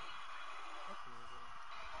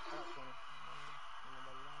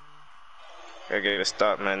 Gotta get a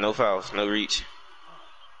stop, man. No fouls. No reach.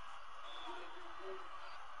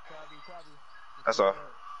 That's all.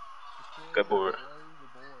 Good board.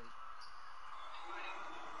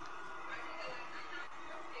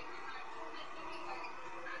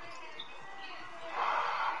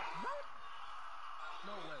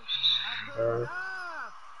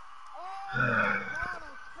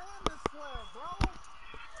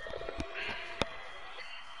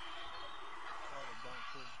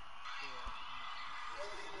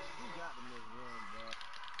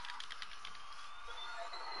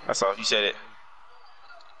 That's all. You said it.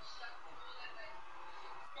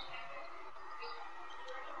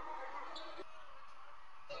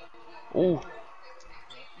 Ooh.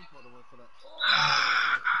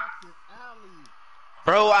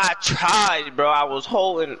 Bro, I tried, bro. I was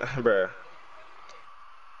holding, bro.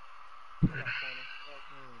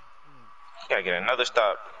 Gotta get another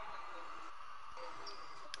stop.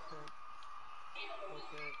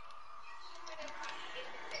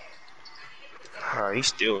 Oh, he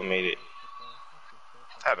still made it.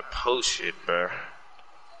 I had to post shit, bro.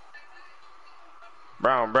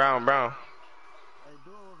 Brown. Hey,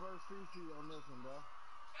 do a reverse CC on this one, bro.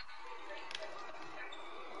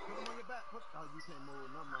 What? Oh, you can't move.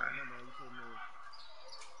 Never mind. You can't move.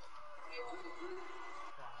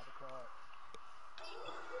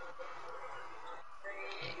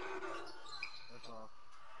 That's all.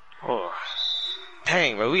 Oh,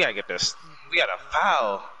 dang, bro, we gotta get this. We got a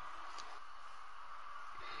foul.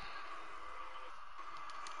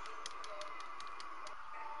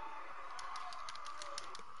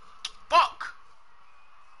 Fuck!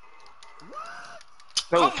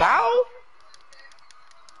 No Come foul?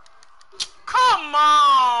 Come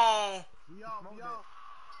on! Be off.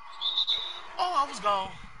 Oh, I was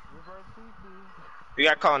gone. We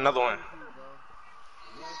gotta call another one.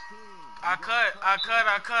 I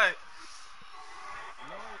cut.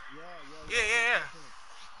 Yeah.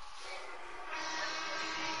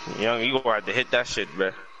 Young, you gonna have to hit that shit,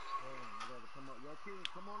 bro. Come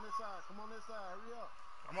on this side. Hurry up.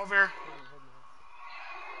 I'm over here.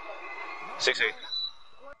 6-8.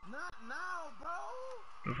 Not now, bro.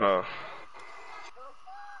 Oh.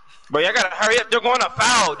 But y'all gotta hurry up. They're going to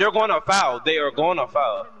foul. They are going to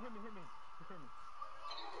foul.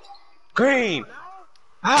 Green.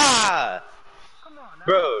 Ah.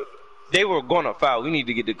 Bro, they were going to foul. We need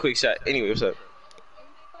to get the quick shot. Anyway, what's up?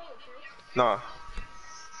 Nah.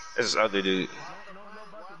 It's this other dude.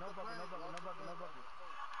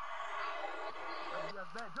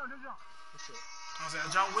 I was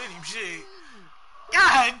like, jump with him, shit.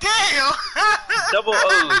 God damn! Double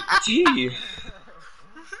OT.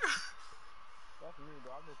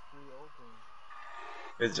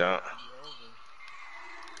 Good jump.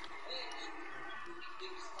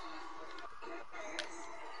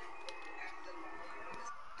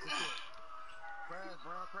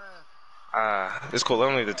 It's cool.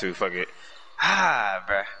 Only the two. Fuck it.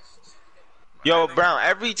 Bruh. Yo, Brown,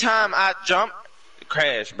 every time I jump,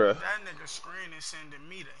 crash, bro. That nigga screen is sending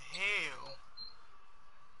me to hell.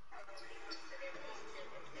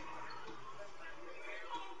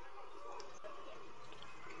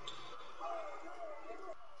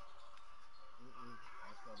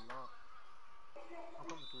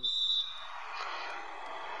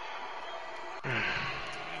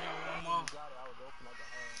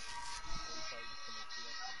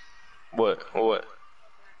 What?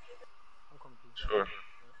 Sure.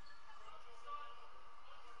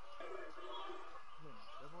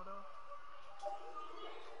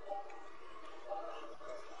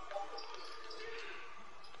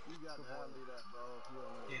 You got to handle that, bro. If you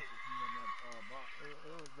don't know, box.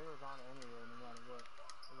 They was on it anyway, no matter what.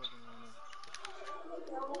 It wasn't on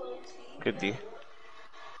it. Good D.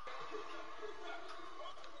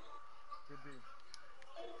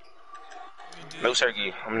 No,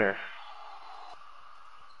 Sergey. I'm there.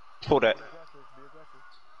 Pull that.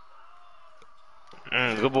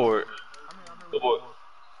 Good board. Good board.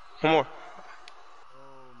 One more. Oh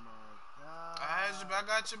my God. I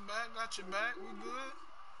got your back. We good.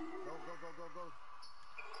 Go.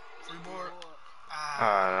 Free board.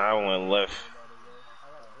 I went left.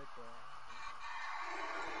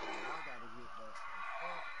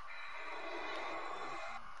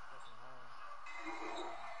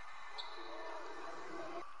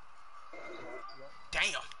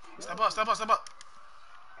 Damn. Step up.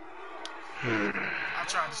 I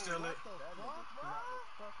tried to steal it.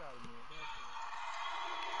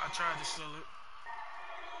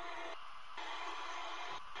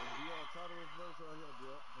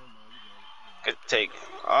 Good take.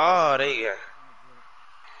 Oh, there you go.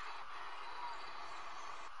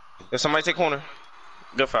 If somebody take corner.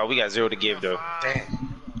 Good foul. We got 0 to give, though. Damn.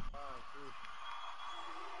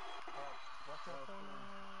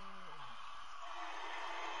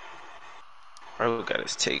 Bro, got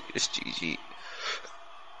his take. It's GG.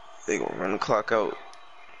 They gonna run the clock out.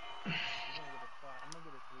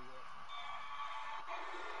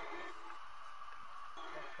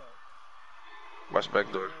 Watch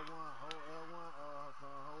back door.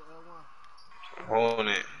 Holding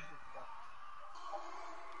it.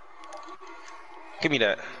 Give me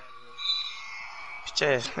that. Bitch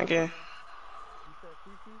ass, nigga.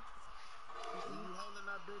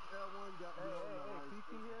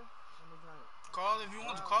 Call if you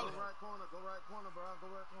want to call it. Go right corner, bro. Go right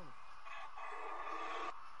corner.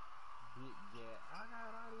 I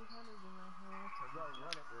got all these hundreds in my hands.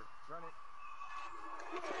 Run it.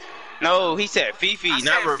 No, he said Fifi,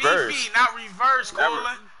 not reverse. Fifi, not reverse,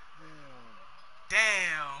 Colin. Damn.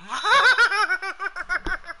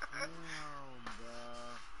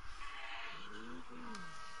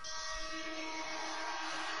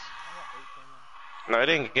 No, it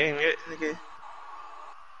ain't game yet, nigga.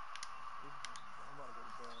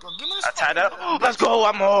 Bro, give me this I tied that up. Oh, let's go.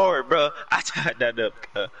 I'm hard, bro. I tied that up,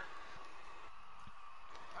 cuz.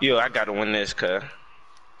 Yo, I gotta win this, cuz.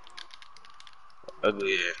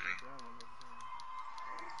 Ugly ass nigga.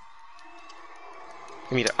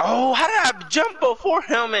 Give me the. Oh, how did I jump before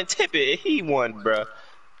him and tip it? He won, bruh.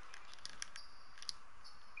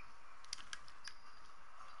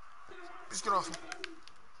 Let's get off him.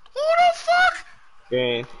 Who the fuck?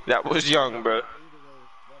 Man, that was young, bruh. Either way,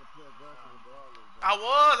 gotta play aggressive regardless, bro.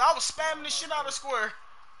 I was spamming the shit out of square.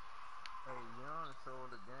 Hey, Young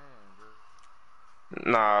sold the game,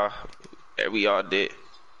 bro. Nah, we all did.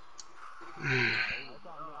 I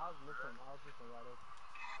was listening right up.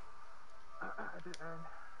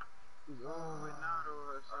 It's over with now,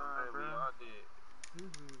 though, Hassan, bro.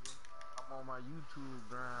 I'm on my YouTube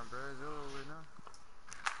grind, bro. It's over with now.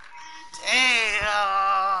 Damn.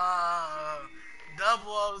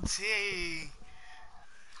 Double OT.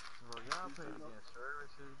 Bro, y'all play against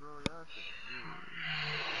services, bro. Y'all shit is good.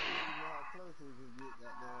 See how close we can get,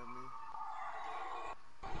 goddamn me.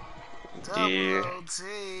 Double Yeah. OT. Say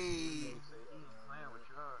he ain't playing with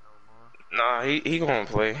y'all no more. Nah, he gonna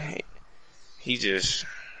play. He just.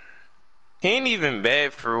 He ain't even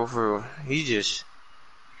bad for real. He just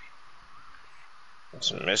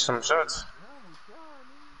missed some shots.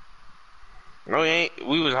 No, he ain't.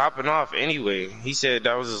 We was hopping off anyway. He said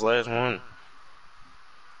that was his last one.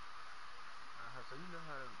 So you know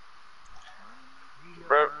how to...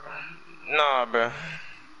 Bro, nah, bro.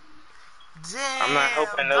 Damn. I'm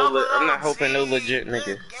not hoping no legit nigga.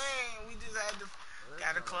 Good game. We just had to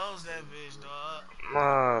gotta close that bitch, dog.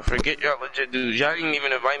 Nah, forget y'all legit dudes. Y'all didn't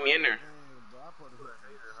even invite me in there.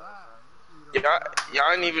 Y'all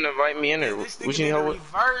didn't even invite me in there. This What nigga you did a know?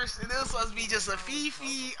 reverse, and it was supposed to be just a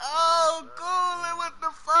Fifi. Oh, cool. What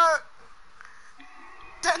the fuck?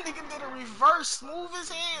 That nigga did a reverse, smooth as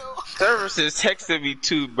hell. Services texted me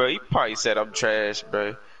too, bro. He probably said I'm trash,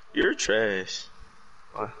 bro. You're trash.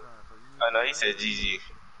 I know he said GG.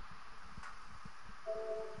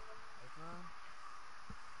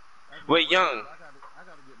 Wait, Young. I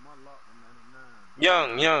gotta get my lock on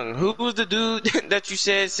 99. Young. Who was the dude that you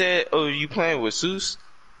said, oh, you playing with Seuss?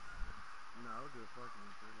 No, I was just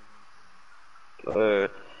fucking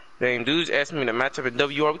with you. Damn, dudes asked me to match up in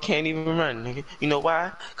WR. We can't even run, nigga. You know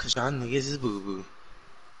why? Cause y'all niggas is boo-boo.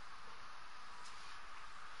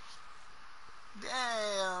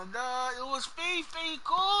 Damn, dog. It was Fifi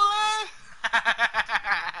coolin'.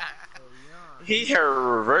 He had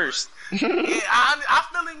reversed. Yeah, I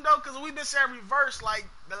feel him though, cause we been saying reverse like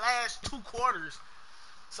the last 2 quarters.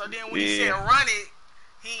 So then when he said run it,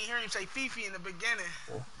 he ain't hear him say Fifi in the beginning.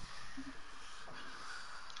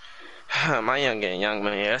 My young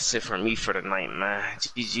man. That's it for me for the night, man.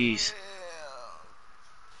 GG's.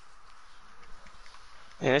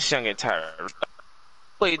 Yeah. Man, this young get tired.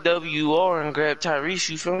 Play WR and grab Tyrese,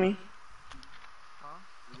 you feel me?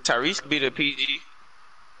 Tyrese be the PG. Hey,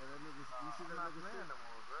 that nigga, you see that nigga playing no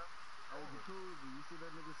more, bro? Hey, Jacuzzi, you see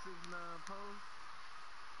that nigga 6ix9ine post?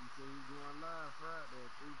 He said he's going live Friday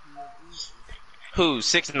at 3 p.m. Eastern. Who?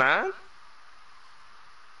 6ix9ine?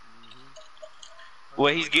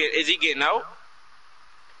 Well, is he getting out?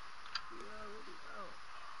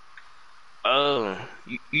 Oh,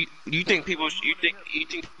 you think people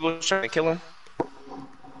trying to kill him? Bro,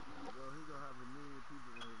 he gonna have a million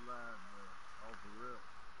people in his live, bro. Off the rip.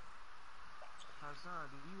 Hassan,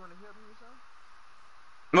 do you want to help me with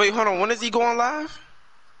something? Wait, hold on. When is he going live?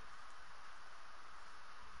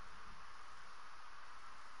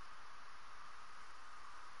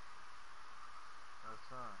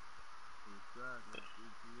 Hassan. Exactly. 3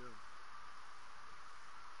 p.m.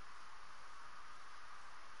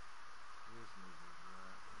 This nigga,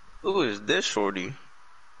 bro. Who is this shorty? Hassan,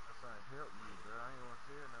 help me, bro. I ain't want to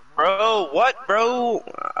say it no more. Bro, what, bro?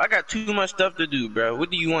 I got too much stuff to do, bro. What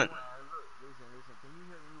do you want? Listen. Can you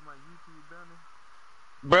help me with my YouTube banner?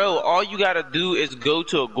 Bro, all you gotta do is go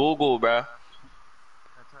to Google, bro. I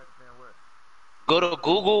type in what? Go to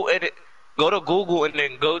Google and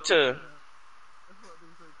then go to.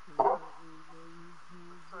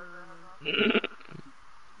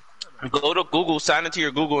 Go to Google, sign into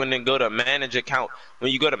your Google, and then go to manage account.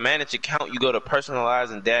 When you go to manage account, you go to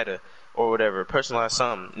personalizing data or whatever, personalize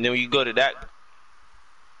something. And then when you go to that, I'm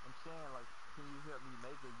saying, like, can you help me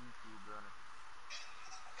make a YouTube banner?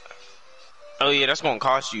 oh yeah, that's gonna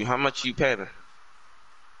cost you. How much you paying? How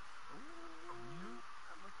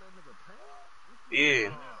much that nigga paying?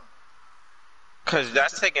 Yeah, cause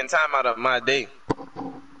that's taking time out of my day. I thought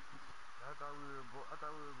we were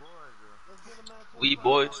boys, though. Let's get him at We 25,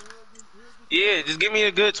 boys. bro. He'll get Yeah, just give me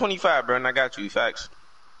a good 25, bro, and I got you. Facts.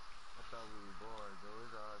 I thought we were boys, though.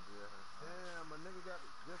 It's all good. Damn, a nigga got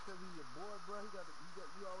just cause he your boy, bro. You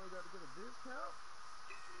always got to get a discount.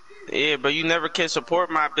 Yeah, but you never can support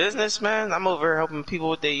my business, man. I'm over here helping people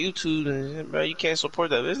with their YouTube, and bro, you can't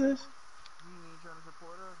support that business. You ain't trying to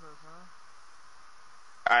support us, huh?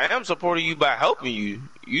 I am supporting you by helping you.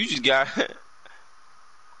 You just got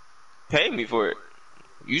pay me for it.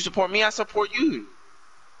 You support me, I support you. And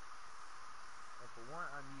for one,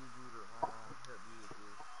 I need you to help me with this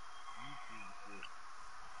YouTube shit.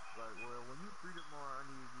 Like, well, when you free tomorrow, I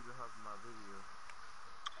need you to help my video.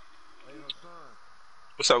 Hey, Hassan.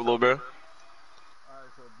 What's up, little bro? Alright,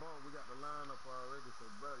 so boom, we got the lineup already. So,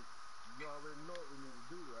 bro, you already know what we need to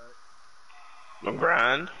do, right? No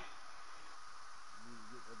grind. We need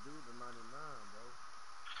to get that dude to 99, bro.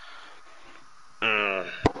 Yeah,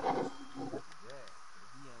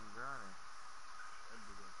 he ain't grinding. That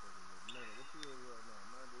dude gonna take a little minute. What you is right now?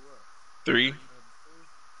 90 what? 3. 93?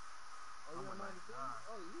 Oh, yeah, 93?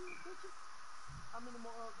 Oh, you bitch. How many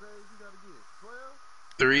more upgrades you gotta get?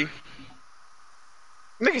 12? 3.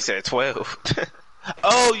 Nigga said 12.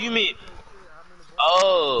 Oh, you mean?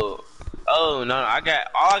 Oh, no. All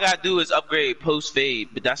I gotta do is upgrade post fade,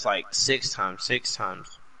 but that's like 6 times 6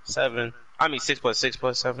 times 7. I mean 6 plus 6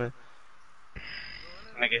 plus 7.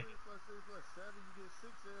 Nigga. 6 plus 6 plus 7, you get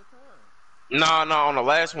 6 at a time. No. On the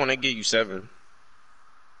last one they give you 7.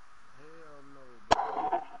 Hell no,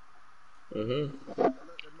 bro. Mhm. My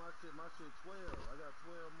shit 12. I got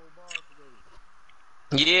 12 more bars today.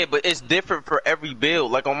 Yeah, but it's different for every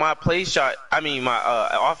build. Like on my play shot, I mean my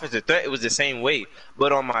offensive threat, it was the same way.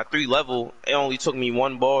 But on my 3 level, it only took me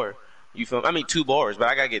 1 bar. You feel? I mean 2 bars, but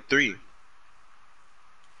I gotta get 3.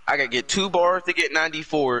 I gotta get 2 bars to get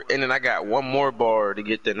 94, and then I got 1 more bar to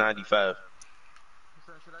get to 95.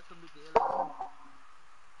 So should I commit the LSU?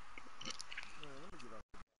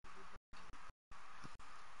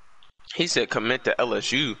 He said commit to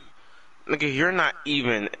LSU. Nigga, you're not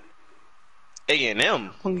even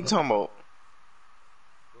A&M. What are you talking about?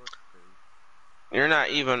 You're not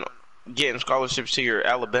even getting scholarships to your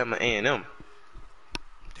Alabama A&M. Damn,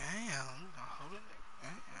 hold it.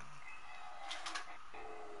 Damn.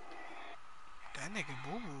 That nigga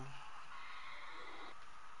boo boo.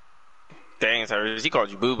 Dang, Tyrese, he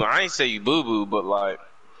called you boo boo. I ain't say you boo boo, but like,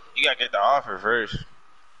 you gotta get the offer first.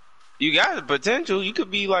 You got the potential. You could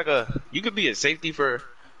be a safety for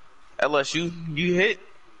LSU. You hit.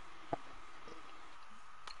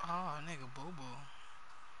 Oh, nigga boo boo.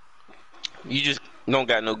 You just don't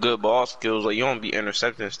got no good ball skills. Like you don't be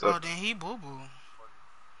intercepting Oh, stuff. then he boo boo.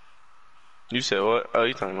 You said what? Oh,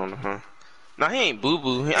 you talking on the phone? No, he ain't boo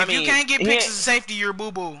boo. If you can't get picks as a safety, you're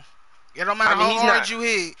boo boo. It don't matter how hard you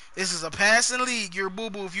hit. This is a passing league. You're boo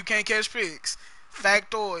boo if you can't catch picks.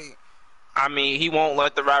 Factoid. I mean, he won't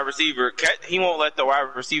let the wide receiver catch. He won't let the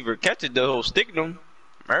wide receiver catch it. Though he'll stick them.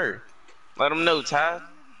 Let him know, Ty.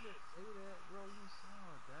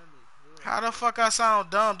 How the fuck I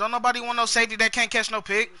sound dumb? Don't nobody want no safety that can't catch no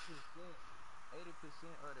pick. 80% of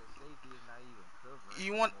the safety is not even covering.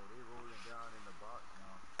 You want? They rolling down in the box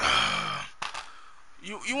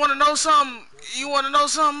now. You want to know something? You want to know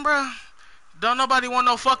something, bro? Don't nobody want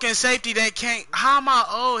no fucking safety that can't. How am I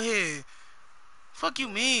old here? Fuck you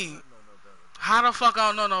mean? How the fuck I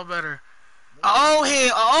don't know no better? A old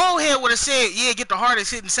head would have said, yeah, get the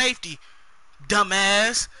hardest hitting safety.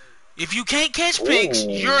 Dumbass. If you can't catch picks,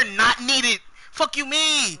 you're not needed. Fuck you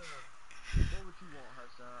mean? What would you want,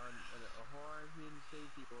 Hassan? A hard hitting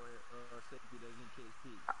safety or a safety that can catch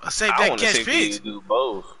picks? A safety that catch picks. Do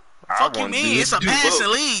both. Fuck you mean? It's a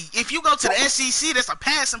passing league. If you go to the SEC, that's a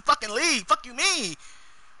passing fucking league. Fuck you mean?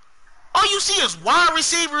 All you see is wide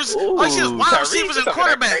receivers. All you see is wide receivers and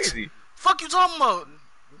quarterbacks. Fuck you talking about?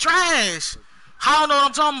 Trash. How know what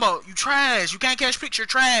I'm talking about? You trash. You can't catch picks. You're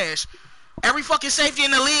trash. Every fucking safety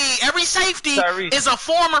in the league, every safety is a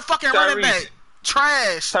former fucking running back.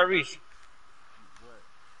 Trash. Tyrese.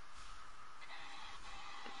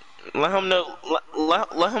 Let him know.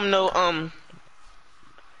 Let him know.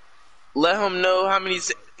 Let him know how many.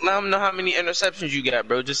 Let him know how many interceptions you got,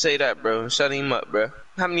 bro. Just say that, bro. Shut him up, bro.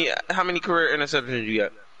 How many career interceptions you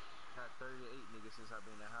got? I had 38 niggas since I've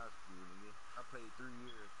been in high school, nigga. I played 3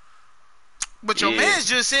 years. But your man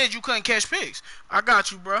just said you couldn't catch picks. I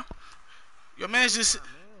got you, bro. Your man just.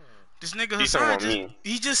 This nigga Hassan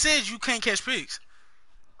he just said you can't catch picks.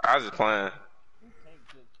 I was just playing.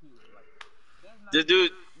 This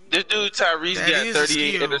dude Tyrese got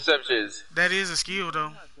 38 interceptions. That is a skill,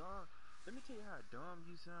 though. Let me tell you how dumb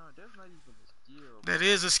you sound. That's not even a skill. That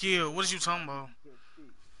is a skill. What are you talking about?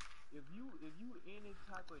 If you any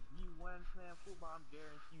type of D1 playing football, I'm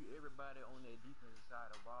guarantee you everybody on that defensive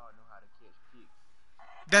side of the ball know how to catch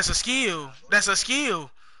picks. That's a skill. That's a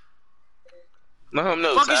skill. Let him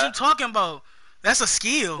know. What the fuck is you talking about? That's a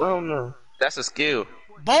skill. I don't know. That's a skill.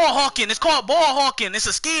 Ball hawking. It's called ball hawking. It's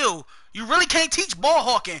a skill. You really can't teach ball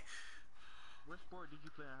hawking. What sport did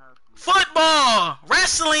you play in high school? Football,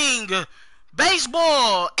 wrestling,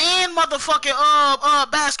 baseball, and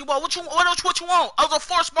motherfucking basketball. What you want? I was a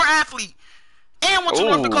 4-sport athlete and went to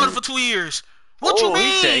North Dakota for 2 years. What you mean?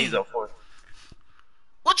 He said he's a 4.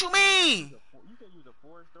 What you mean? You said you was a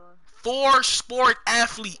 4-star? 4-sport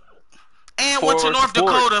athlete and went to North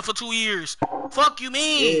Dakota for 2 years. Fuck you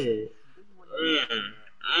mean?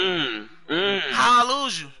 How I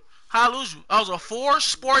lose you? I was a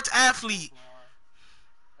 4-sport athlete.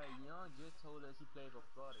 Hey, Young just told us he played for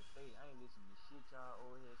Florida State. I ain't listening to shit y'all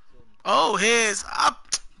old heads tell me. Oh,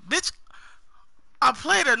 bitch. I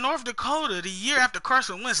played at North Dakota the year after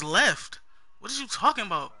Carson Wentz left. What are you talking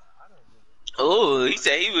about? Oh, he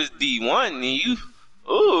said he was D1 and you.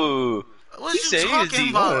 Oh. What you talking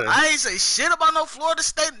about? I ain't say shit about no Florida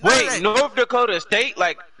State. Wait, North Dakota State,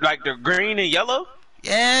 like the green and yellow?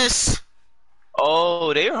 Yes.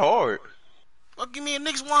 Oh, they're hard. Fuck, give me a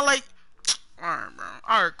niggas one like. Alright, bro.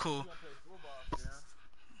 Alright, cool.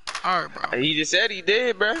 Alright, bro. He just said he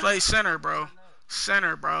did, bro. Play center, bro.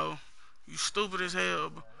 Center, bro. You stupid as hell,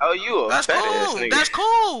 bro. Oh, you a fat ass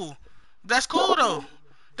nigga. That's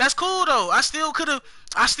cool though. I still could have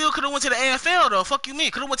went to the AFL though. Fuck you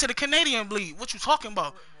mean? Could have went to the Canadian League. What you talking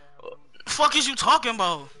about? Fuck is you talking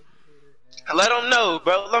about? Let them know,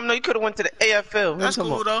 bro. Let them know you could have went to the AFL. That's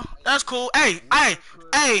cool though. That's cool. Hey,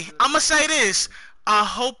 I'ma say this. I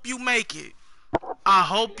hope you make it. Thanks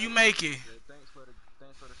for the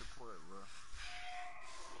support, bro.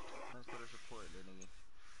 Thanks for the support, little nigga.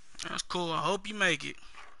 That's cool. I hope you make it.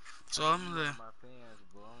 So I'm gonna. My fans,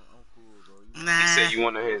 bro. I'm cool, bro. Nah. He said you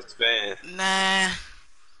one of his fans. Nah.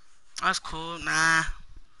 That's cool. Nah.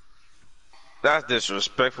 That's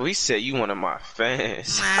disrespectful. He said you one of my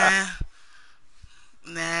fans.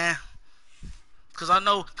 Nah. Cause I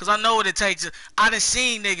know what it takes. I done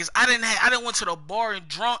seen niggas. I didn't went to the bar and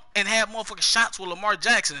drunk and had motherfucking shots with Lamar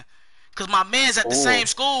Jackson. Cause my man's at the same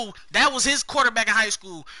school. That was his quarterback in high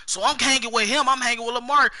school. So I'm hanging with him. I'm hanging with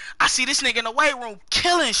Lamar. I see this nigga in the weight room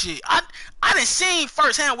killing shit. I done seen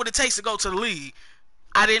firsthand what it takes to go to the league.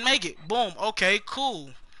 I didn't make it. Boom. Okay, cool.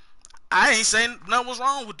 I ain't saying nothing was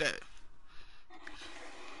wrong with that.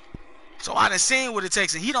 So I done seen what it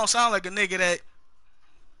takes, and he don't sound like a nigga that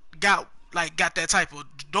got that type of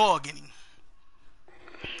dog in him.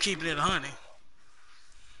 Keeping it 100.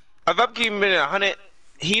 If I'm keeping it 100,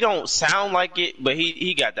 he don't sound like it, but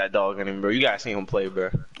he got that dog in him, bro. You gotta see him play, bro.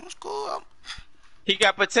 That's cool. He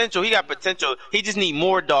got potential. He just need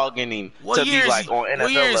more dog in him to be like on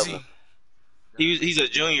NFL level. He's a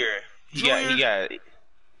junior. He got.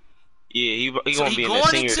 Yeah, he gonna be in the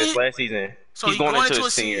senior this last season. So he's going into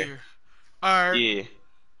a senior. All right. Yeah.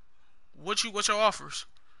 What's your offers?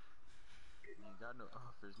 Got no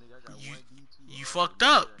offers, nigga. I got one D2. You fucked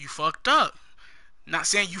up. You fucked up. Not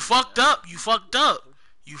saying you fucked up. You fucked up.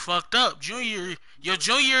 You fucked up. Junior, your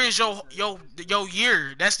junior is your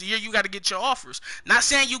year. That's the year you got to get your offers. Not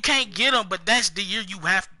saying you can't get them, but that's the year you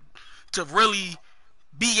have to really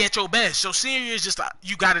be at your best. Your senior year is just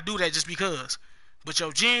you got to do that just because. But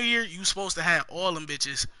your junior year, you supposed to have all them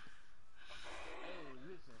bitches. Hey,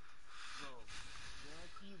 listen, bro.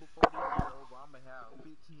 Guarantee you before this year over, I'm gonna have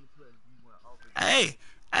 15 plus D1 offers.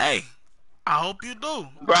 Hey, I hope you do.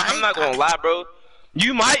 Bro, I'm not gonna lie, bro.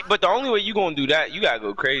 You might, but the only way you gonna do that, you gotta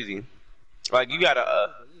go crazy. Like you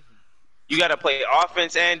gotta play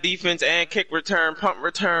offense and defense and kick return, punt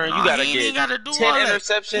return. You gotta get 10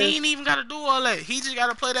 interceptions. He ain't even gotta do all that. He just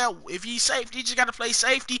gotta play that. If he's safety, he just gotta play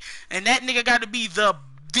safety, and that nigga gotta be the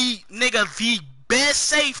best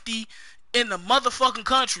safety in the motherfucking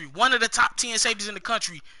country. One of the top 10 safeties in the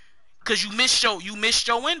country. Cause you missed your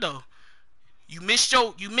window. You missed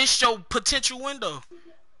your potential window.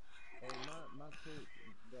 Hey, my coach,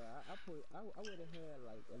 bro, I would have had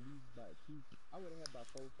like at least about I would have had about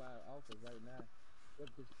 4 or 5 offers right now. If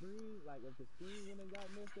the screen wouldn't got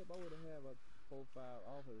messed up, I would have had like 4 or 5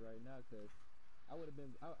 offers right now. Cause I would have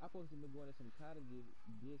been, I supposed to been going to some colleges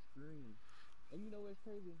this spring. And you know what's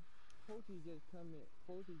crazy? Coaches just coming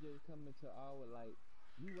to our like,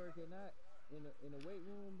 you working out in the weight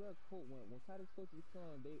room, bro. When college coaches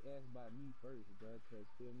come, they ask about me first, bro. Cause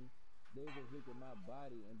feel me, they just look at my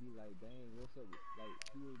body and be like, dang, what's up? Like,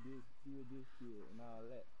 who is this kid and all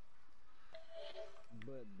that.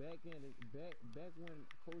 But back when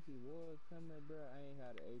coaches was coming, bro, I ain't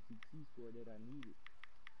had an ACT score that I needed.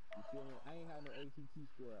 You feel me? I ain't had no ACT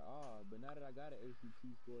score at all. But now that I got an ACT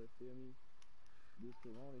score, feel me? This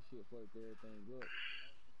corona shit fucked everything up.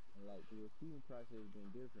 And like the recruiting process has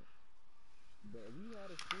been different. But if we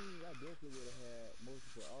had a screen, I definitely would have had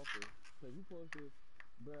multiple offers. Cause you supposed to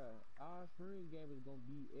Bruh, our spring game is gonna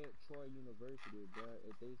be at Troy University, bruh,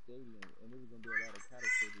 at their stadium, and there's gonna be a lot of cattle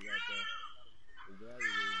coaches out there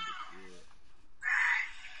evaluating the shit.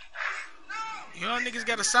 Y'all niggas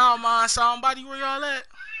got a sound mind, sound body. Where y'all at?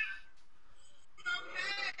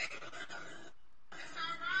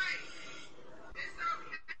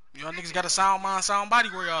 Y'all niggas got a sound mind, sound body.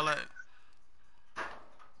 Where y'all at?